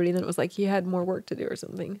care of everybody. And then it was like he had more work to do or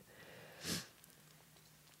something.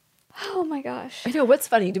 Oh my gosh. I know. What's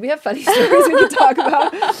funny? Do we have funny stories we can talk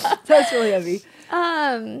about? That's really heavy.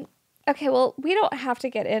 Okay, well, we don't have to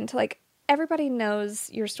get into everybody knows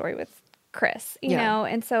your story with Chris, you know,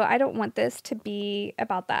 and so I don't want this to be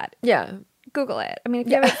about that. Yeah. Google it. I mean, if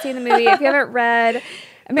you haven't seen the movie, if you haven't read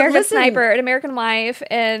American Sniper, An American Life,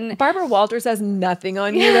 and Barbara Walters has nothing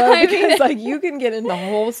on you though, because you can get in the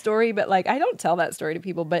whole story, but I don't tell that story to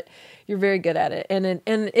people, but you're very good at it, and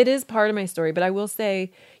it is part of my story. But I will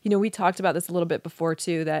say, we talked about this a little bit before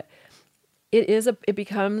too, that it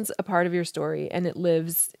becomes a part of your story and it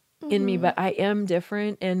lives in me. But I am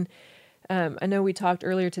different, and I know we talked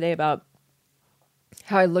earlier today about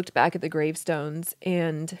how I looked back at the gravestones,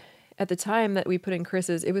 and at the time that we put in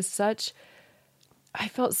Chris's, I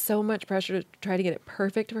felt so much pressure to try to get it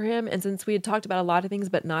perfect for him. And since we had talked about a lot of things,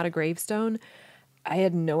 but not a gravestone, I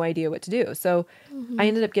had no idea what to do. So I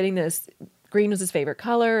ended up getting this. Green was his favorite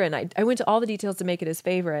color. And I went to all the details to make it his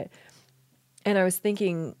favorite. And I was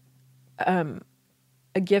thinking, a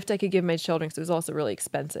gift I could give my children, because it was also really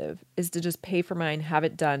expensive, is to just pay for mine, have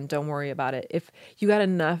it done. Don't worry about it. If you got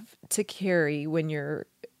enough to carry when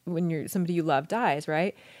somebody you love dies,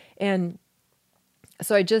 right? And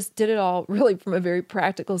so I just did it all really from a very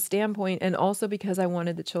practical standpoint, and also because I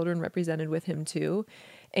wanted the children represented with him too.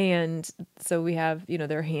 And so we have,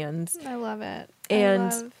 their hands. I love it.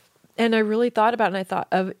 And I really thought about it, and I thought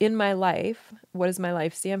of, in my life, what does my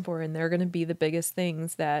life stand for? And they're going to be the biggest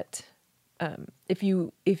things that, if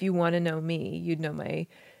you want to know me, you'd know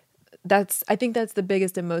I think that's the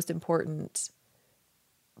biggest and most important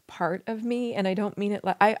part of me. And I don't mean it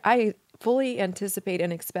I fully anticipate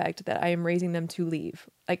and expect that I am raising them to leave.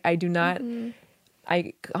 I do not,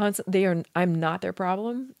 I'm not their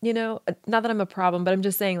problem, not that I'm a problem, but I'm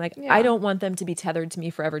just saying I don't want them to be tethered to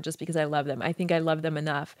me forever just because I love them. I think I love them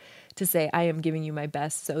enough to say, I am giving you my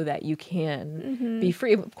best so that you can be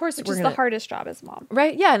free. Of course, which is the hardest job as mom.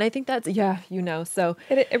 Right. Yeah. And I think that's, so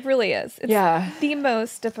it really is. It's the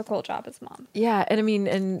most difficult job as mom. Yeah. And I mean,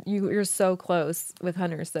 and you're so close with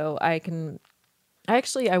Hunter. So I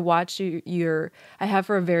watched I have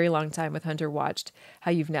for a very long time with Hunter, watched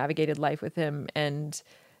how you've navigated life with him, and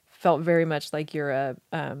felt very much like you're a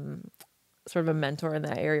sort of a mentor in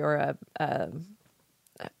that area, or I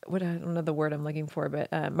don't know the word I'm looking for, but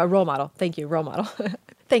a role model. Thank you, role model.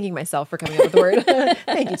 Thanking myself for coming up with the word.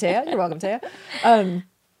 Thank you, Taya. You're welcome, Taya.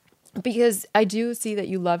 Because I do see that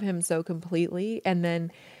you love him so completely, and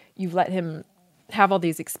then you've let him have all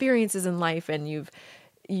these experiences in life, and you've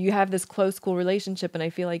you have this close school relationship, and I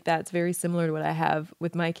feel like that's very similar to what I have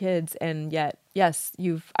with my kids. And yet, yes,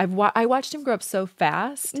 I watched him grow up so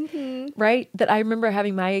fast, right? That I remember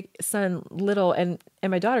having my son little and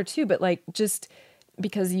my daughter too, but like just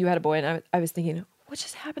because you had a boy, and I was thinking, what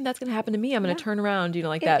just happened? That's going to happen to me. I'm going to turn around,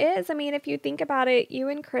 like that. It is. I mean, if you think about it, you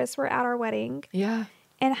and Chris were at our wedding. Yeah.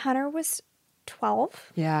 And Hunter was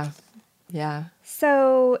 12. Yeah. Yeah.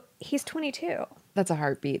 So he's 22. That's a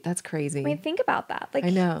heartbeat. That's crazy. I mean, think about that. Like, I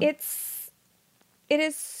know. It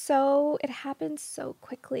happens so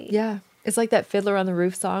quickly. Yeah. It's like that Fiddler on the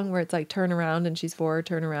Roof song where it's like, turn around and she's 4,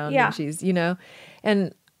 turn around and she's,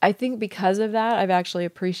 and I think because of that, I've actually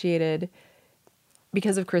appreciated,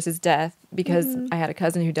 because of Chris's death, because I had a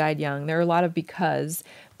cousin who died young. There are a lot of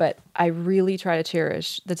but I really try to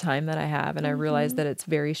cherish the time that I have. And I realize that it's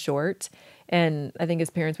very short. And I think as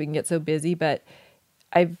parents, we can get so busy, but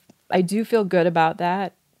I do feel good about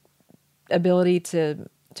that ability to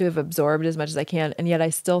have absorbed as much as I can. And yet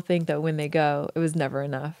I still think that when they go, it was never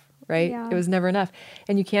enough, right? Yeah. It was never enough.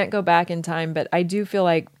 And you can't go back in time. But I do feel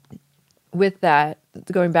like with that,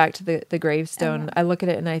 going back to the gravestone, I look at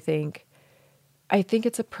it and I think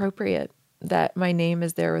it's appropriate that my name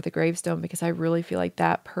is there with a gravestone, because I really feel like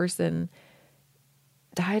that person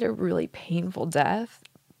died a really painful death,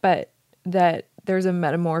 but that there's a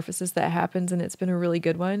metamorphosis that happens, and it's been a really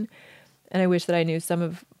good one. And I wish that I knew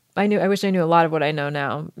I wish I knew a lot of what I know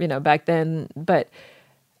now, back then, but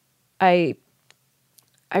I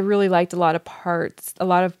really liked a lot of parts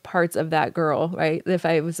of that girl, right? If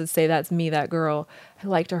I was to say that's me, that girl, I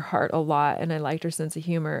liked her heart a lot, and I liked her sense of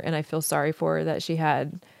humor, and I feel sorry for her that she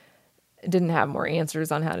didn't have more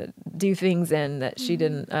answers on how to do things, and that she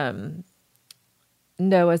didn't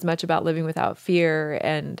know as much about living without fear.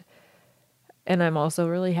 And I'm also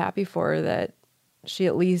really happy for her that she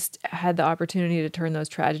at least had the opportunity to turn those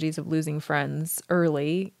tragedies of losing friends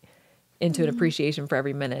early into an appreciation for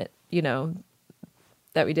every minute,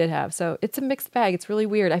 that we did have. So it's a mixed bag. It's really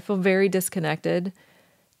weird. I feel very disconnected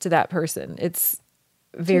to that person. It's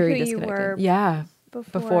very disconnected. You were yeah.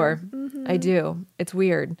 Before. I do. It's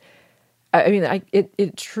weird. I mean,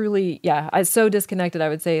 it truly, I'm so disconnected. I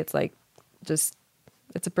would say it's like, just,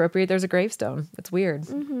 it's appropriate. There's a gravestone. It's weird.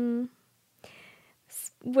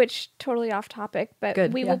 Which, totally off topic,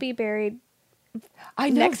 but we will be buried. I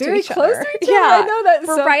know, next very to each close other. to each other. I know, that's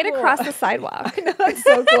we're so right cool. across the sidewalk. I know, that's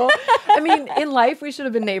so cool. I mean, in life, we should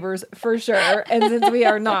have been neighbors for sure. And since we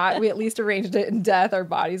are not, we at least arranged it in death. Our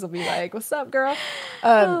bodies will be like, "What's up, girl?"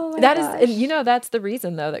 That is, and that's the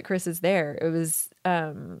reason though that Chris is there. It was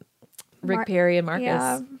Rick Perry and Marcus.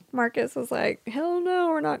 Yeah, Marcus was like, "Hell no,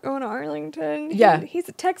 we're not going to Arlington." He's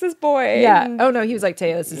a Texas boy. Yeah. And oh no, he was like,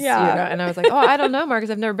 "Taya, this is." And I was like, "Oh, I don't know,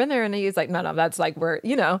 Marcus. I've never been there." And he was like, "No, that's like where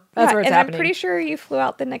that's where it's and happening." I'm pretty sure you flew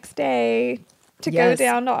out the next day to go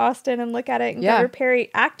down to Austin and look at it. And Governor Perry,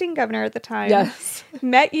 acting governor at the time,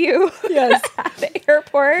 met you at the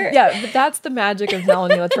airport. Yeah, but that's the magic of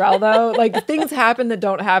Melanie Luttrell, though. Like, things happen that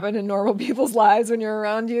don't happen in normal people's lives when you're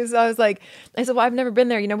around you. So I said, well, I've never been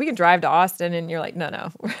there. We can drive to Austin. And you're like, no.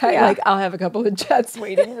 Right? Yeah. Like, I'll have a couple of jets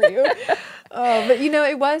waiting for you. But,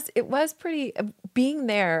 it was pretty, being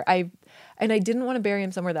there, and I didn't want to bury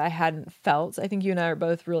him somewhere that I hadn't felt. I think you and I are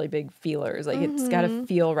both really big feelers. Like, it's got to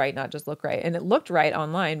feel right, not just look right. And it looked right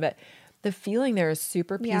online, but the feeling there is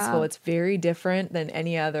super peaceful. Yeah. It's very different than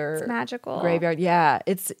any other It's magical graveyard. Yeah,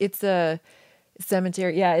 it's a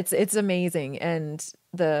cemetery. Yeah, it's amazing. And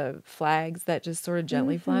the flags that just sort of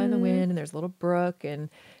gently fly in the wind, and there's a little brook, and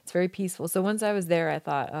it's very peaceful. So once I was there, I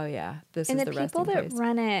thought, oh yeah, this is the resting place. And the people that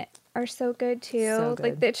run it are so good too. So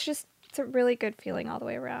good. Like, it's a really good feeling all the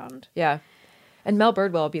way around. Yeah. And Mel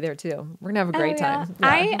Birdwell will be there too. We're gonna have a great time.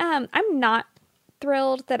 Yeah. I'm not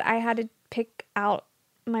thrilled that I had to pick out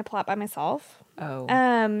my plot by myself.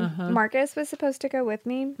 Marcus was supposed to go with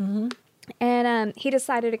me, and he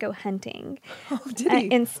decided to go hunting. Did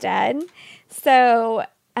he? Instead? So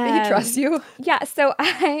Did he trust you? Yeah. So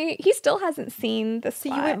he still hasn't seen the spot.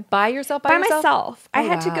 So you went by yourself? By myself. I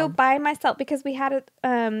had to go by myself because we had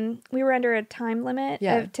we were under a time limit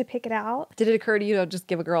to pick it out. Did it occur to you to just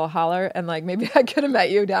give a girl a holler and like, maybe I could have met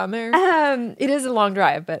you down there? It is a long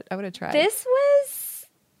drive, but I would have tried. This was,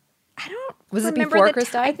 I don't Was it remember before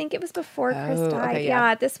Chris died? I think it was before Chris died. Okay,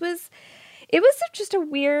 yeah. It was just a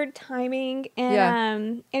weird timing.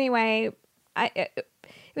 And anyway,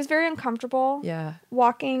 was very uncomfortable. Yeah.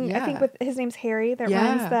 Walking, I Yeah. think with his name's Harry that Yeah.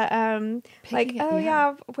 runs the like, Picking it, oh yeah.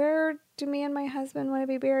 yeah, where do me and my husband want to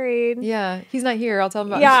be buried? Yeah. He's not here. I'll tell him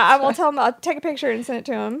about Yeah, I will tell him. I'll take a picture and send it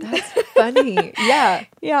to him. That's funny. Yeah.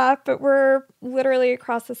 Yeah, but we're literally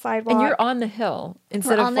across the sidewalk. And you're on the hill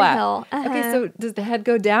instead We're of on flat. the hill. Okay, Uh-huh. so does the head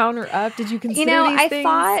go down or up? Did you consider these I things?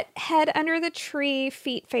 thought head under the tree,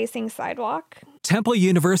 feet facing sidewalk. Temple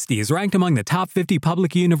University is ranked among the top 50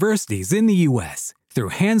 public universities in the U.S. Through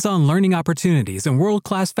hands-on learning opportunities and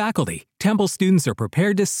world-class faculty, Temple students are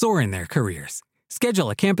prepared to soar in their careers. Schedule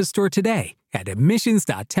a campus tour today at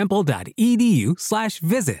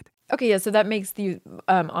admissions.temple.edu/visit. Okay, yeah, so that makes you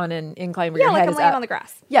on an incline where Yeah, your like head I'm is laying up. on the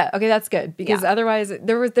grass. Yeah, okay, that's good because Yeah. otherwise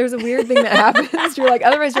there's a weird thing that happens. You're like,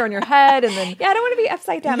 otherwise you're on your head and then Yeah, I don't want to be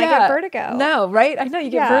upside down. I get vertigo. No, right? I know you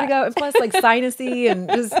get Yeah. vertigo and plus like sinusy and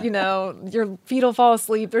just, your feet will fall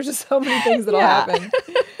asleep. There's just so many things that'll Yeah. happen.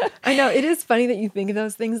 I know. It is funny that you think of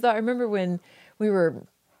those things though. I remember when we were,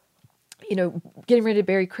 getting ready to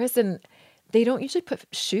bury Chris and they don't usually put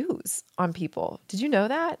shoes on people. Did you know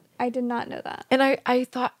that? I did not know that. And I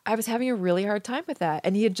thought I was having a really hard time with that.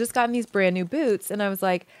 And he had just gotten these brand new boots. And I was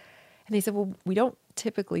like, and they said, well, we don't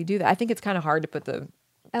typically do that. I think it's kind of hard to put the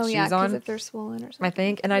Oh shoes yeah, because on. if they're swollen or something. I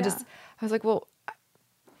think. And Yeah. I was like, well,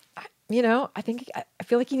 I think I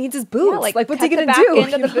feel like he needs his boots. Yeah, like, what's he cut the going to back do? end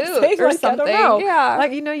of You the know what I'm boot saying? or Like, I don't something. know. Yeah.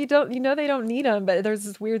 Like, they don't need them, but there's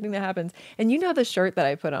this weird thing that happens. And the shirt that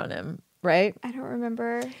I put on him, right? I don't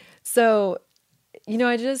remember. So,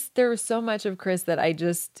 there was so much of Chris that I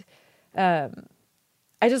just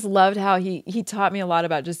loved how he taught me a lot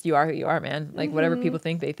about just you are who you are, man. Like whatever people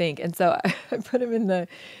think, they think. And so I put him in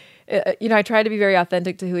I tried to be very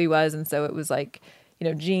authentic to who he was. And so it was like,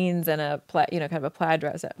 jeans and a kind of a plaid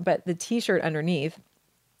dress. But the t-shirt underneath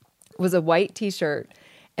was a white t-shirt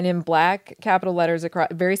and in black capital letters across,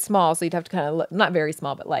 very small. So you'd have to kind of not very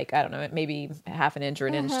small, but like, I don't know, maybe half an inch or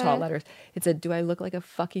an inch tall letters. It said, do I look like a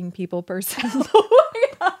fucking people person?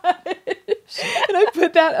 And I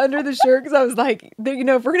put that under the shirt because I was like,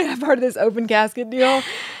 if we're going to have part of this open casket deal,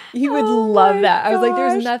 he would love that. I was like,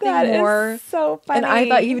 there's nothing more. So funny. And I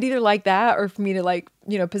thought he would either like that or for me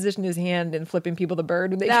to position his hand and flipping people the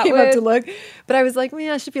bird when they That came up to would- look. But I was like,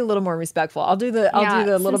 I should be a little more respectful. I'll do the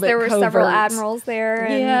little since bit there were several covert. admirals there.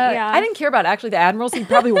 And, Yeah. I didn't care about actually the admirals. He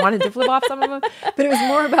probably wanted to flip off some of them, but it was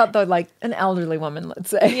more about an elderly woman, let's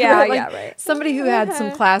say. Yeah, Like, yeah, right. Somebody who had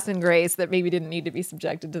some class and grace that maybe didn't need to be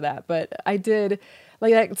subjected to that. But I did.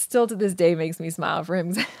 Like that still to this day makes me smile for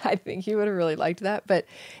him. I think he would have really liked that. But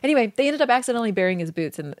anyway, they ended up accidentally burying his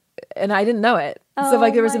boots and I didn't know it. So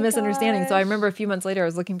there was a misunderstanding. So I remember a few months later I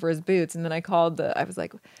was looking for his boots and then I called the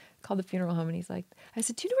funeral home and he's like, I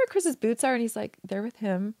said, do you know where Chris's boots are? And he's like, they're with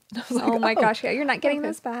him. And I was like, oh my gosh, yeah, you're not getting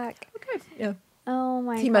those back. Okay. Yeah. Oh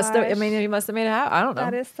my gosh. He must have made it out. I don't know.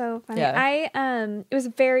 That is so funny. Yeah. It was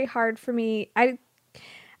very hard for me. I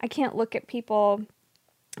can't look at people.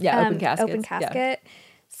 Yeah, open casket. Yeah.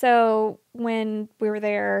 So when we were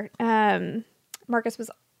there, Marcus was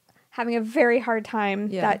having a very hard time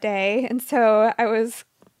that day. And so I was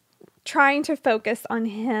trying to focus on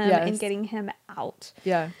him and getting him out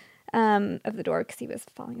of the door because he was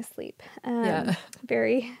falling asleep.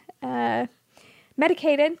 Very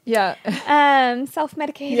medicated. Yeah.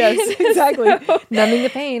 Self-medicated. Yes, exactly. So numbing the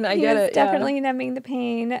pain. I he get was it. Definitely numbing the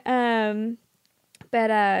pain.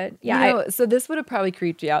 So this would have probably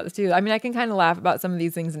creeped you out too. I mean, I can kind of laugh about some of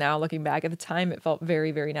these things now looking back. At the time, it felt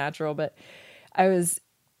very, very natural, but I was,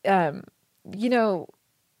 I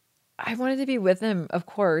wanted to be with him, of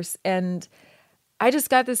course. And I just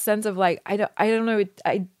got this sense of like, I don't know.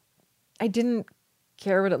 I didn't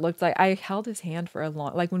care what it looked like. I held his hand for a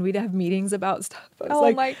long, like when we'd have meetings about stuff. I was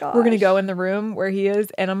like, my gosh. we're going to go in the room where he is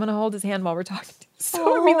and I'm going to hold his hand while we're talking to him.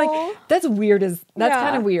 So, I mean, like, that's weird. That's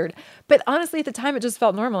kind of weird. But honestly, at the time, it just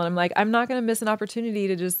felt normal. And I'm like, I'm not going to miss an opportunity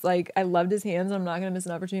to just like, I loved his hands. And I'm not going to miss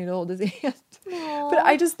an opportunity to hold his hand. But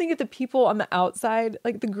I just think that the people on the outside,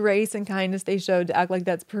 like the grace and kindness they showed to act like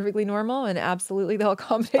that's perfectly normal and absolutely they'll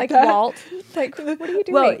accommodate like that. Walt. Like, what are you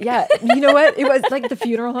doing? Well, yeah. You know what? It was like the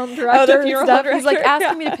funeral home director. the funeral and stuff. home He's like director,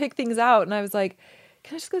 asking me to pick things out. And I was like,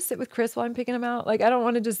 can I just go sit with Chris while I'm picking him out? Like, I don't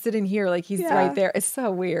want to just sit in here. Like he's right there. It's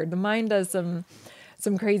so weird. The mind does some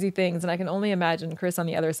crazy things. And I can only imagine Chris on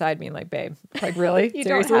the other side being like, babe, like really? You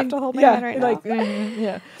Seriously? don't have to hold my hand right now. Like,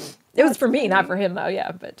 yeah. It was for me, not for him though.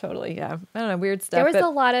 Yeah, but totally. Yeah. I don't know. Weird stuff. There was a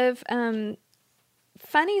lot of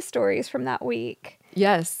funny stories from that week.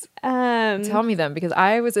 Yes. Tell me them because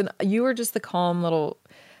you were just the calm little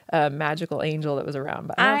magical angel that was around,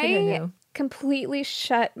 but I don't think I knew. Completely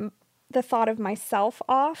shut the thought of myself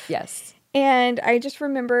off. Yes. And I just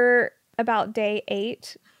remember about day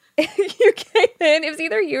 8, you came in. It was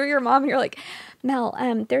either you or your mom. And you're like, Mel,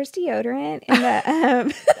 there's deodorant in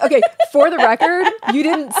the. Okay, for the record, you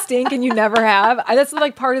didn't stink and you never have. That's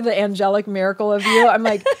like part of the angelic miracle of you. I'm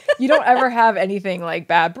like, you don't ever have anything like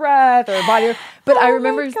bad breath or body. But I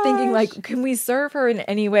remember thinking, like, can we serve her in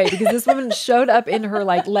any way? Because this woman showed up in her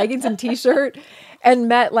like leggings and t-shirt and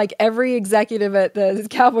met like every executive at the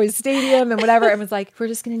Cowboys stadium and whatever, and was like, we're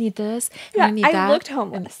just gonna need this. Yeah, need I that. looked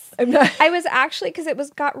homeless. I was actually, because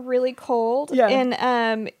it got really cold. Yeah.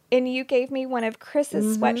 And you gave me one of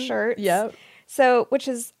Chris's sweatshirts. Yep. So, which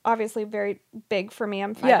is obviously very big for me.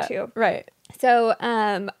 I'm 5'2". Right. So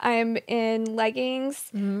I'm in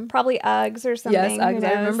leggings, probably Uggs or something. Yes, Uggs,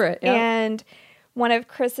 I remember it. Yeah. And one of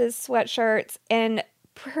Chris's sweatshirts, and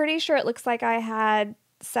pretty sure it looks like I had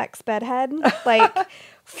sex bedhead, like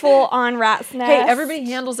full on rat's nest. Hey, everybody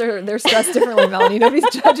handles their stress differently, Melanie. Nobody's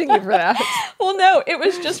judging you for that. Well, no, it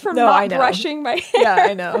was just from not brushing my hair. Yeah,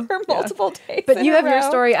 I know. For multiple days. But you have your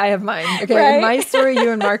story, I have mine. Okay, right? In my story,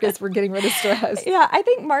 you and Marcus were getting rid of stress. Yeah, I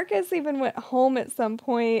think Marcus even went home at some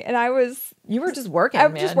point, and you were just working. I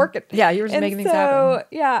was just working. Yeah, you were just making things happen.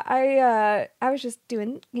 Yeah, I was just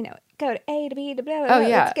doing, go to A to B to blah, blah, blah,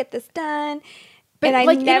 let's get this done. But and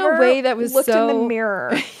like I never in a way that was looked so... in the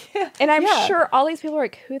mirror. And I'm sure all these people are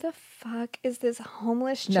like, who the fuck is this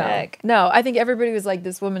homeless chick? No, I think everybody was like,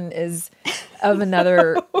 this woman is of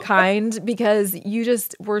another kind, because you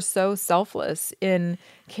just were so selfless in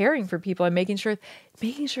caring for people and making sure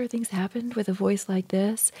things happened with a voice like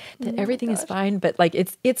this, that everything is fine. But like,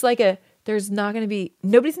 it's like there's not going to be,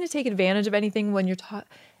 nobody's going to take advantage of anything when you're taught.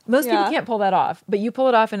 Most people can't pull that off, but you pull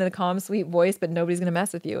it off in a calm, sweet voice, but nobody's going to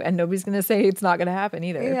mess with you and nobody's going to say it's not going to happen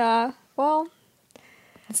either. Yeah. Well,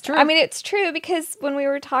 it's true. I mean, it's true, because when we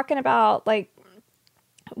were talking about like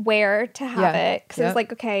where to have it, because it was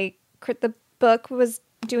like, okay, the book was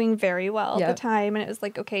doing very well at the time. And it was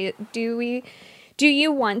like, okay, do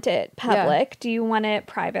you want it public? Do you want it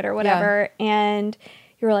private or whatever? And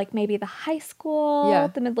you were like, maybe the high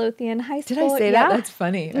school, the Midlothian High School. Did I say that? That's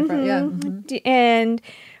funny. And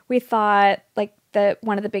we thought like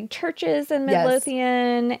one of the big churches in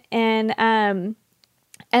Midlothian, and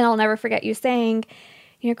I'll never forget you saying,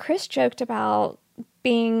 Chris joked about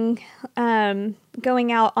being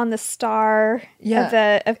going out on the star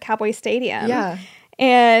of Cowboy Stadium. Yeah,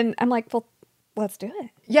 and I'm like, well, let's do it.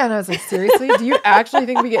 Yeah, and I was like, seriously, do you actually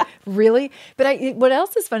think we get really? But what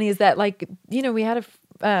else is funny is that like we had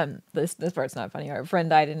this part's not funny. Our friend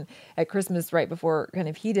died at Christmas right before kind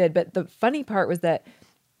of he did. But the funny part was that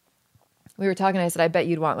we were talking. I said, I bet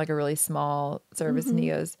you'd want like a really small service. And he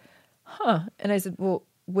goes, huh? And I said, well,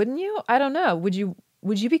 wouldn't you? I don't know. Would you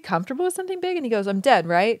be comfortable with something big? And he goes, I'm dead,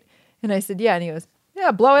 right? And I said, yeah. And he goes,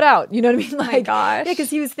 yeah, blow it out. You know what I mean? Like, my gosh. Yeah, because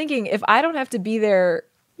he was thinking, if I don't have to be there,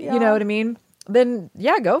 you know what I mean? Then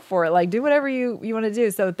go for it. Like, do whatever you want to do.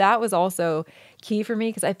 So that was also key for me,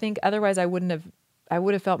 because I think otherwise I would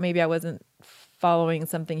have felt maybe I wasn't following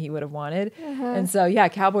something he would have wanted. And so,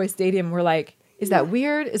 Cowboy Stadium, we're like, is that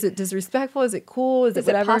weird? Is it disrespectful? Is it cool? Is it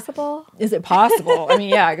whatever? Possible? Is it possible? I mean,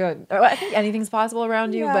 go. I think anything's possible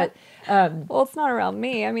around you, but... well, it's not around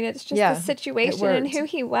me. I mean, it's just the situation and who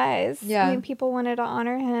he was. Yeah. I mean, people wanted to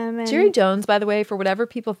honor him. And Jerry Jones, by the way, for whatever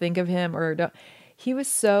people think of him or don't, he was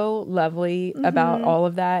so lovely about all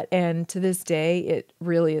of that. And to this day, it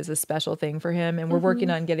really is a special thing for him. And we're working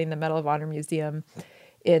on getting the Medal of Honor Museum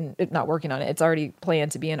not working on it. It's already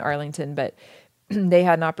planned to be in Arlington, but they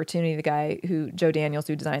had an opportunity. The guy Joe Daniels,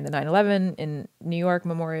 who designed the 9/11 in New York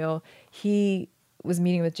Memorial, he was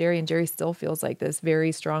meeting with Jerry, and Jerry still feels like this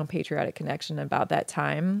very strong patriotic connection about that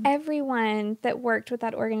time. Everyone that worked with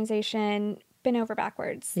that organization bent over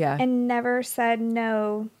backwards and never said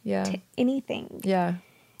no to anything. Yeah,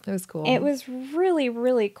 it was cool. It was really,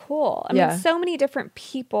 really cool. I mean, so many different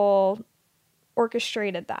people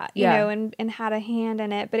orchestrated that, you know, and had a hand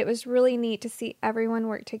in it, but it was really neat to see everyone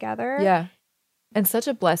work together. Yeah. And such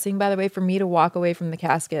a blessing, by the way, for me to walk away from the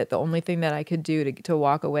casket. The only thing that I could do to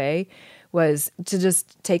walk away was to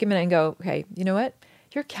just take a minute and go, okay, you know what?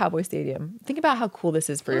 You're Cowboy Stadium. Think about how cool this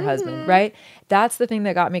is for your husband, right? That's the thing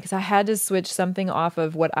that got me, because I had to switch something off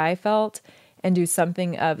of what I felt and do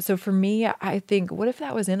something of. So for me, I think, what if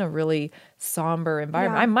that was in a really somber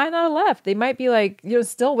environment? I might not have left. They might be like,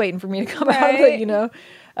 still waiting for me to come out of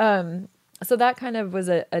it, So that kind of was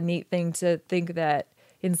a neat thing to think that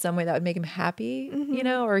in some way that would make him happy,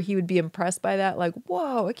 or he would be impressed by that. Like,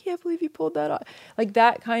 whoa, I can't believe you pulled that off. Like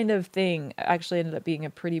that kind of thing actually ended up being a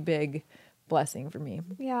pretty big blessing for me.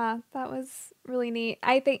 Yeah, that was really neat.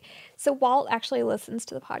 I think so. Walt actually listens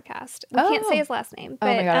to the podcast. We can't say his last name, but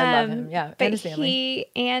oh my God, I love him. Yeah, but and his family. he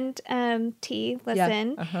and T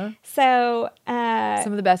listen. Yeah. So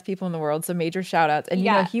some of the best people in the world. So major shout outs. And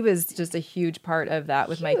you know, he was just a huge part of that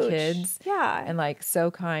with my kids. Yeah, and like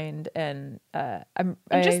so kind and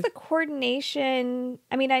just the coordination.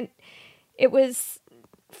 I mean, it was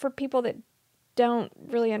for people that don't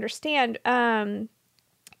really understand.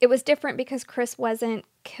 It was different because Chris wasn't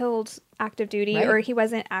killed active duty or he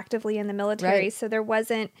wasn't actively in the military. Right. So there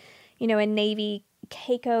wasn't, a Navy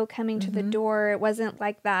Keiko coming to the door. It wasn't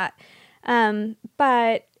like that.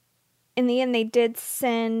 But in the end, they did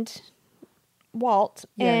send Walt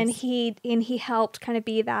and he helped kind of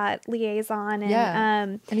be that liaison.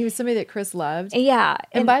 And, and he was somebody that Chris loved. Yeah.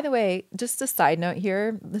 And by the way, just a side note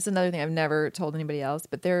here, this is another thing I've never told anybody else,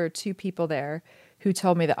 but there are 2 people there who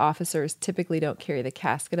told me that officers typically don't carry the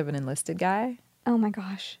casket of an enlisted guy. Oh my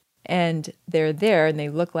gosh. And they're there and they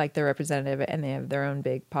look like they're representative and they have their own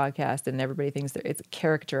big podcast and everybody thinks it's a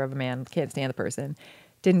caricature of a man, can't stand the person.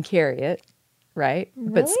 Didn't carry it, right?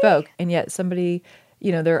 Really? But spoke. And yet somebody,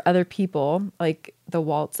 there are other people like the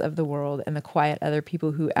Walts of the world and the quiet other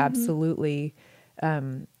people who absolutely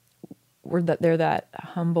they're that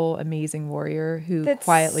humble, amazing warrior who that's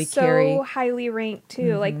quietly so carry. highly ranked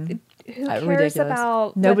too. Like who cares ridiculous.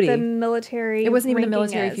 about Nobody. What the military? It wasn't even a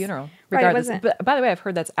military is. funeral, regardless. Right, it wasn't. But by the way, I've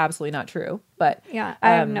heard that's absolutely not true. But yeah,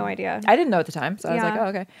 I have no idea. I didn't know at the time, so I was like, oh,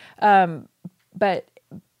 okay.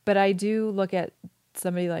 But I do look at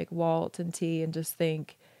somebody like Walt and T and just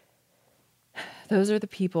think those are the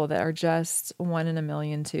people that are just 1 in a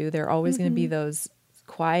million too. They're always going to be those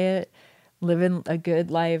quiet, living a good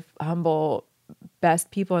life, humble, best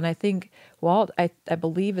people. And I think Walt, I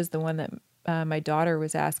believe, is the one that my daughter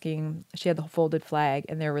was asking. She had the folded flag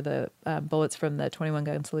and there were the bullets from the 21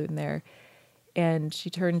 gun salute in there. And she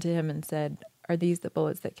turned to him and said, "Are these the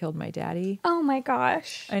bullets that killed my daddy?" Oh my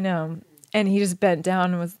gosh. I know. And he just bent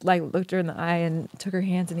down and was like, looked her in the eye and took her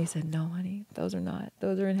hands and he said, "No, honey, those are not.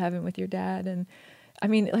 Those are in heaven with your dad." And I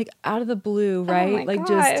mean, like out of the blue, right? Oh my like gosh,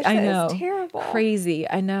 just, I know, terrible. Crazy.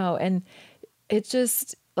 I know. And it's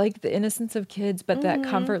just like the innocence of kids, but that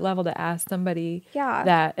comfort level to ask somebody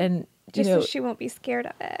that, and just so she won't be scared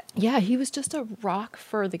of it. Yeah. He was just a rock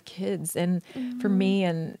for the kids and for me.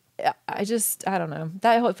 And I don't know,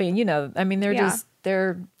 that whole thing, I mean, there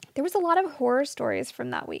was a lot of horror stories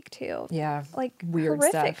from that week too. Yeah. Like weird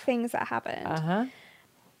horrific stuff. things that happened.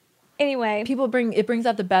 Anyway, it brings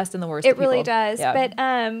out the best and the worst. It really does. Yeah. But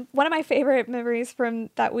one of my favorite memories from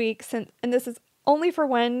that week, and this is only for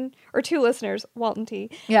 1 or 2 listeners, Walt and T.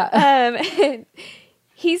 Yeah.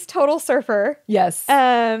 He's total surfer. Yes.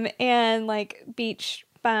 And like beach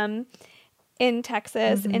bum in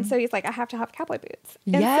Texas. And so he's like, I have to have cowboy boots.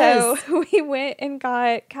 And so we went and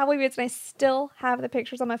got cowboy boots, and I still have the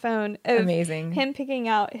pictures on my phone of him picking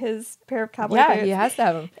out his pair of cowboy boots. Yeah, he has to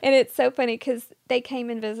have them. And it's so funny because they came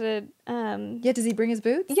and visited. Does he bring his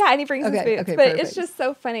boots? Yeah, and he brings his boots. Okay, but perfect. it's just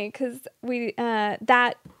so funny because we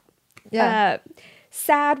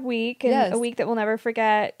sad week and a week that we'll never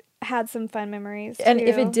forget had some fun memories. And too.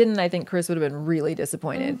 if it didn't, I think Chris would have been really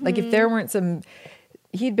disappointed. Like if there weren't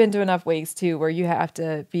he'd been to enough wakes too where you have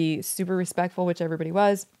to be super respectful, which everybody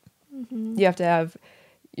was. You have to have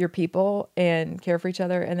your people and care for each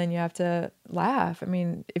other, and then you have to laugh. I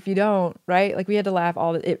mean, if you don't, right? Like we had to laugh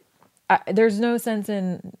there's no sense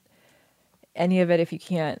in any of it if you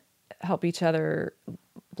can't help each other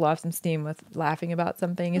blow off some steam with laughing about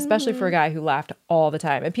something, especially for a guy who laughed all the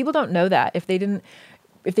time. And people don't know that. If they didn't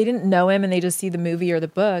know him and they just see the movie or the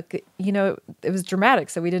book, it was dramatic.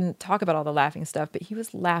 So we didn't talk about all the laughing stuff, but he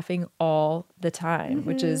was laughing all the time,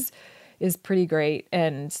 which is pretty great.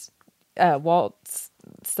 And Walt's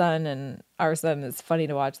son and our son, is funny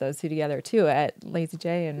to watch those 2 together too at Lazy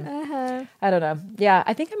J. And I don't know. Yeah.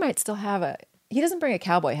 I think I might still have he doesn't bring a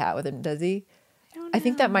cowboy hat with him, does he? I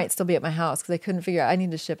think that might still be at my house because I couldn't figure out. I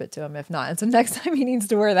need to ship it to him if not. And so next time he needs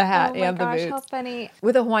to wear the hat and the boots. How funny.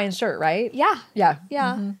 With a Hawaiian shirt, right? Yeah. Yeah.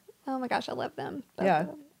 Yeah. Oh my gosh, I love them. Yeah.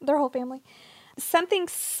 Their whole family. Something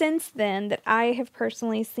since then that I have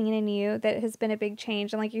personally seen in you that has been a big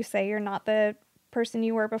change. And like you say, you're not the person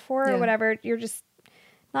you were before or whatever. You're just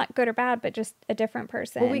not good or bad, but just a different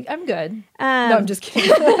person. Well, I'm good. No, I'm just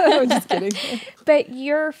kidding. I'm just kidding. But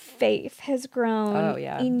your faith has grown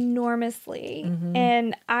enormously.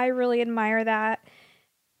 And I really admire that.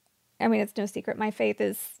 I mean, it's no secret. My faith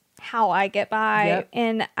is how I get by. Yep.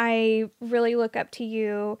 And I really look up to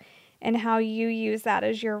you and how you use that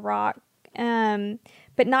as your rock.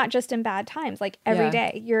 but not just in bad times, like every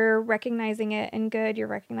day. You're recognizing it in good, you're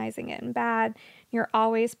recognizing it in bad. You're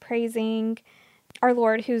always praising our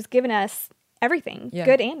Lord who's given us everything,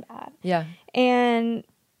 good and bad. Yeah. And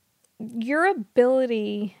your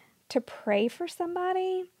ability to pray for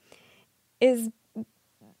somebody is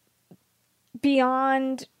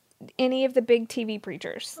beyond any of the big TV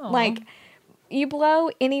preachers. Aww. Like, you blow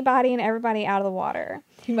anybody and everybody out of the water.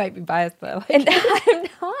 You might be biased, but and I'm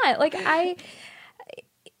not. Like,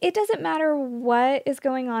 it doesn't matter what is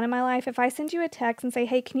going on in my life. If I send you a text and say,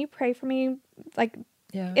 hey, can you pray for me? Like,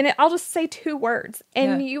 and I'll just say 2 words,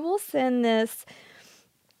 and you will send this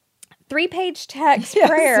 3-page text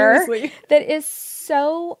prayer that is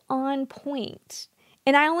so on point.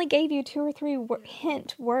 And I only gave you 2 or 3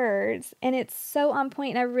 hint words, and it's so on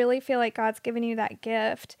point. And I really feel like God's given you that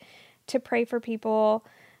gift to pray for people.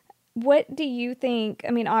 What do you think?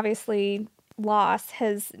 I mean, obviously, loss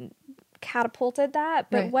has catapulted that,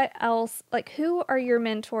 but what else? Like, who are your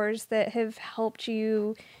mentors that have helped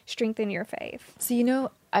you strengthen your faith?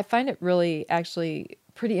 So, I find it really actually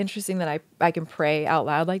pretty interesting that I can pray out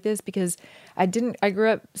loud like this, because I grew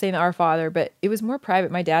up saying the Our Father, but it was more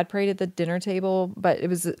private. My dad prayed at the dinner table, but it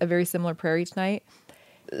was a very similar prayer each night.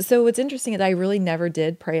 So what's interesting is I really never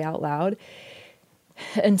did pray out loud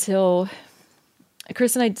until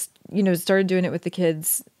Chris and I, started doing it with the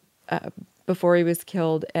kids before he was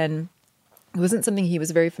killed. And it wasn't something he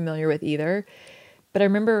was very familiar with either. But I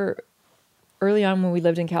remember early on when we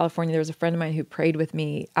lived in California, there was a friend of mine who prayed with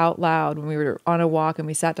me out loud when we were on a walk, and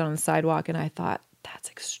we sat down on the sidewalk, and I thought, that's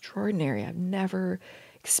extraordinary. I've never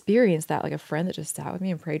experienced that, like a friend that just sat with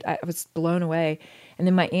me and prayed. I was blown away. And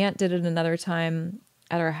then my aunt did it another time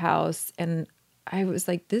at our house, and I was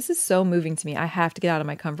like, this is so moving to me. I have to get out of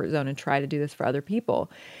my comfort zone and try to do this for other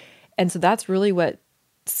people. And so that's really what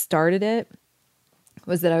started it,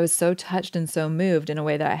 was that I was so touched and so moved in a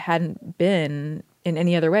way that I hadn't been in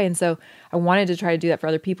any other way. And so I wanted to try to do that for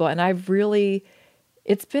other people. And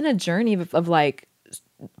it's been a journey of like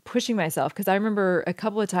pushing myself. Cause I remember a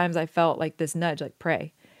couple of times I felt like this nudge, like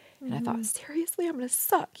pray. And I thought, seriously, I'm going to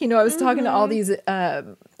suck. I was talking to all these,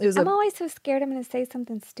 I'm always so scared I'm going to say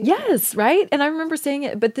something stupid. Yes. Right. And I remember saying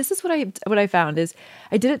it, but this is what I found is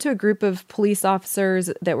I did it to a group of police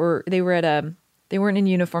officers they weren't in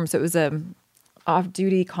uniform. So it was a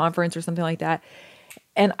off-duty conference or something like that.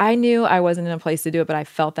 And I knew I wasn't in a place to do it, but I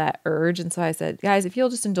felt that urge. And so I said, guys, if you'll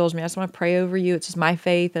just indulge me, I just want to pray over you. It's just my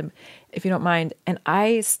faith. And if you don't mind. And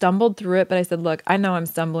I stumbled through it, but I said, look, I know I'm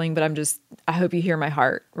stumbling, but I hope you hear my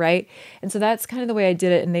heart. Right. And so that's kind of the way I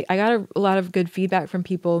did it. And I got a lot of good feedback from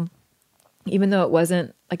people, even though it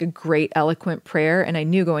wasn't like a great eloquent prayer. And I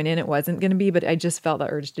knew going in, it wasn't going to be, but I just felt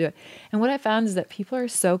the urge to do it. And what I found is that people are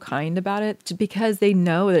so kind about it because they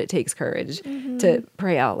know that it takes courage to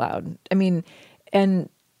pray out loud. I mean, and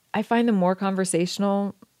I find the more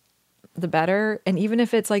conversational, the better. And even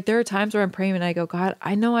if it's like, there are times where I'm praying and I go, God,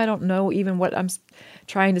 I know I don't know even what I'm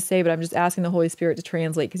trying to say, but I'm just asking the Holy Spirit to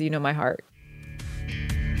translate because you know my heart.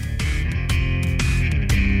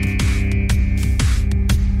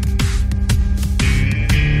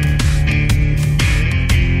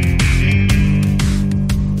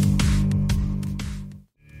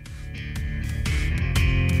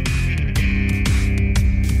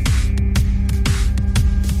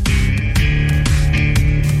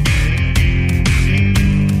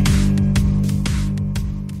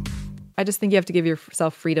 I just think you have to give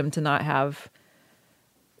yourself freedom to not have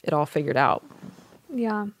it all figured out.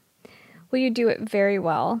 Yeah. Well, you do it very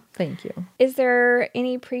well. Thank you. Is there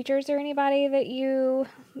any preachers or anybody that you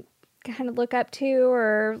kind of look up to,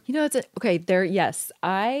 or? Yes.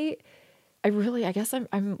 I guess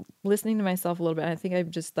I'm listening to myself a little bit. I think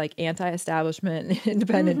I'm just like anti-establishment,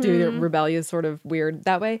 independent, rebellious, sort of weird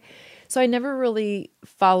that way. So I never really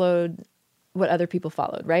followed what other people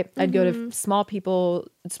followed, right? I'd go to small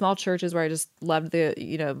churches where I just loved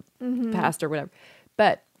the, pastor or whatever.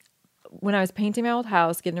 But when I was painting my old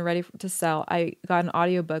house, getting it ready to sell, I got an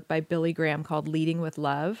audiobook by Billy Graham called Leading with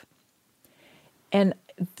Love. And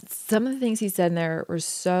some of the things he said in there were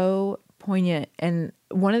so poignant. And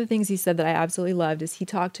one of the things he said that I absolutely loved is he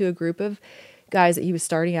talked to a group of guys that he was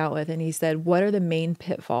starting out with, and he said, what are the main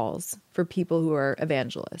pitfalls for people who are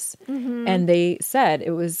evangelists? And they said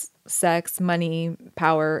it was sex, money,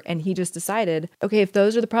 power, and he just decided, okay, if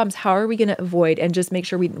those are the problems, how are we going to avoid and just make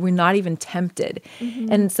sure we're not even tempted?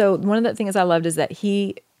 And so one of the things I loved is that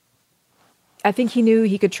I think he knew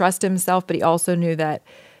he could trust himself, but he also knew that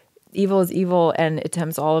evil is evil and it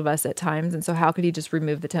tempts all of us at times. And so how could he just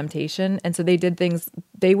remove the temptation? And so they did things,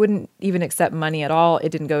 they wouldn't even accept money at all. It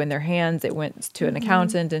didn't go in their hands. It went to an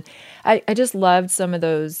accountant. And I just loved some of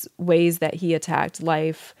those ways that he attacked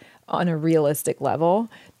life on a realistic level.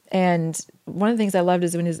 And one of the things I loved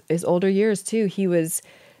is in his older years too, he was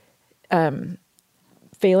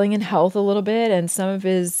failing in health a little bit. And some of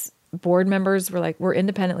his board members were like, we're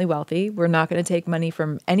independently wealthy. We're not going to take money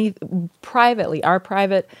from any privately, our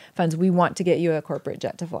private funds. We want to get you a corporate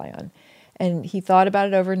jet to fly on. And he thought about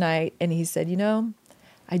it overnight and he said,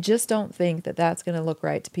 I just don't think that that's going to look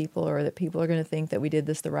right to people, or that people are going to think that we did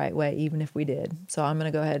this the right way, even if we did. So I'm going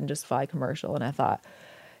to go ahead and just fly commercial. And I thought,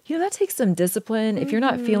 that takes some discipline. If you're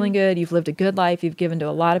not feeling good, you've lived a good life, you've given to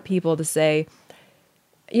a lot of people, to say,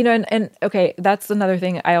 and okay, that's another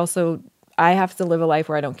thing. I have to live a life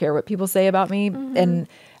where I don't care what people say about me. And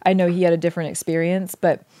I know he had a different experience,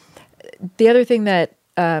 but the other thing that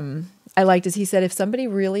I liked is he said if somebody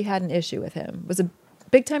really had an issue with him, was a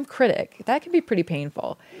big time critic, that can be pretty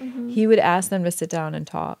painful. He would ask them to sit down and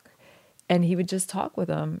talk, and he would just talk with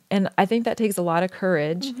them. And I think that takes a lot of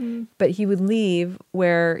courage, but he would leave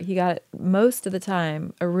where he got, most of the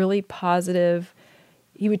time, a really positive.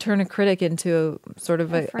 He would turn a critic into sort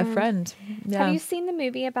of a friend. Yeah. Have you seen the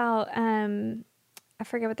movie about, I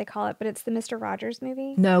forget what they call it, but it's the Mr. Rogers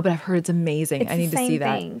movie? No, but I've heard it's amazing. I need to see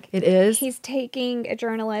that. Thing. It is? He's taking a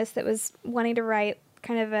journalist that was wanting to write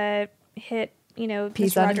kind of a hit, piece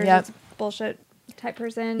Mr. on Rogers him, is bullshit type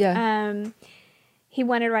person. Yeah. He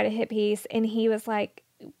wanted to write a hit piece, and he was like,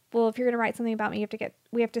 well, if you're going to write something about me,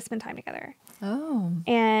 we have to spend time together. Oh.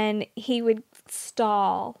 And he would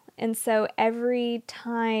stall. And so every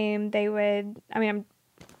time they would,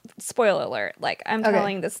 spoiler alert, I'm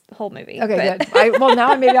telling this whole movie. Okay, good. Well,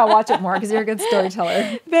 now maybe I'll watch it more because you're a good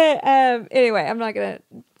storyteller. But anyway, I'm not going to.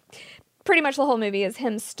 Pretty much the whole movie is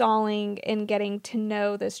him stalling and getting to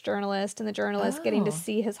know this journalist, and the journalist getting to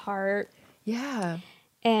see his heart. Yeah.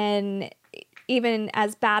 And even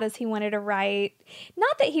as bad as he wanted to write,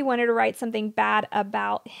 not that he wanted to write something bad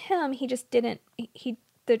about him, he just didn't,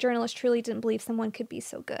 the journalist truly didn't believe someone could be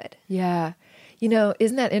so good. Yeah.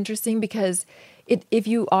 Isn't that interesting? Because if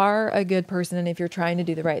you are a good person and if you're trying to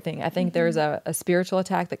do the right thing, I think there's a spiritual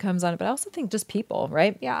attack that comes on it, but I also think just people,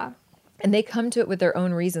 right? Yeah. And they come to it with their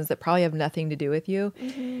own reasons that probably have nothing to do with you.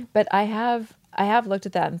 But I have looked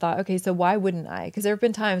at that and thought, okay, so why wouldn't I? Because there have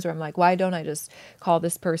been times where I'm like, why don't I just call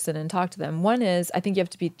this person and talk to them? One is, I think you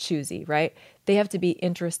have to be choosy, right? They have to be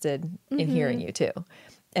interested in hearing you too.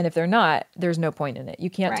 And if they're not, there's no point in it. You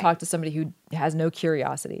can't talk to somebody who has no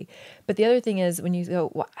curiosity. But the other thing is when you go,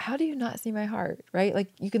 well, how do you not see my heart, right? Like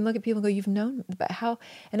you can look at people and go, you've known, but how?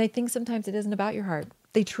 And I think sometimes it isn't about your heart.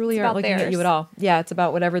 They truly aren't looking at you at all. Yeah, it's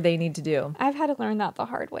about whatever they need to do. I've had to learn that the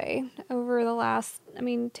hard way over the last,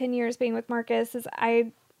 10 years being with Marcus,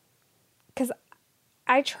 because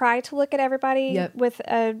I try to look at everybody with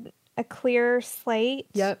a clear slate.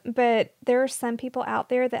 But there are some people out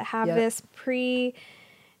there that have this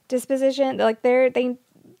predisposition, like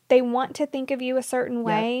they want to think of you a certain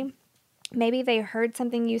way. Maybe they heard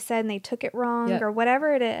something you said and they took it wrong or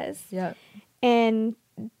whatever it is. And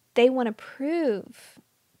they want to prove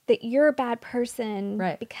that you're a bad person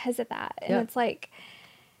because of that. And it's like,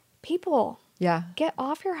 people, get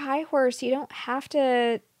off your high horse. You don't have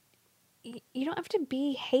to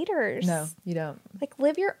be haters. No, you don't. Like,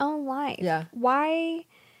 live your own life. Yeah. Why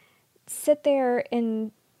sit there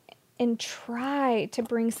and try to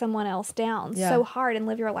bring someone else down so hard and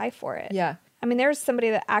live your life for it? Yeah. There's somebody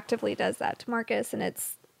that actively does that to Marcus, and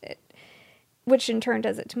which in turn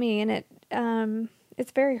does it to me, and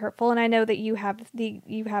it's very hurtful. And I know that you have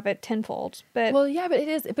it tenfold, but but it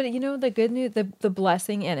is. But the good news, the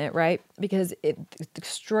blessing in it, right? Because it's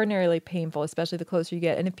extraordinarily painful, especially the closer you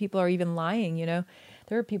get. And if people are even lying, there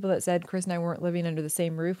are people that said Chris and I weren't living under the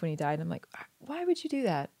same roof when he died. And I'm like, why would you do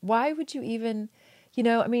that? Why would you even,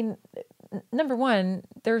 number one,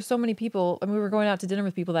 there are so many people. We were going out to dinner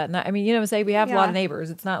with people that night. Say we have a lot of neighbors.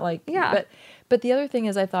 It's not like, but the other thing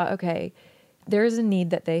is I thought, okay, there's a need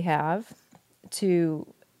that they have to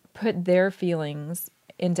put their feelings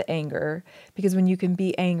into anger, because when you can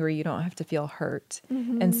be angry, you don't have to feel hurt.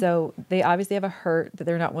 And so they obviously have a hurt that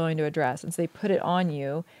they're not willing to address. And so they put it on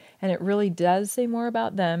you, and it really does say more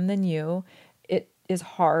about them than you. It is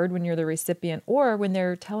hard when you're the recipient or when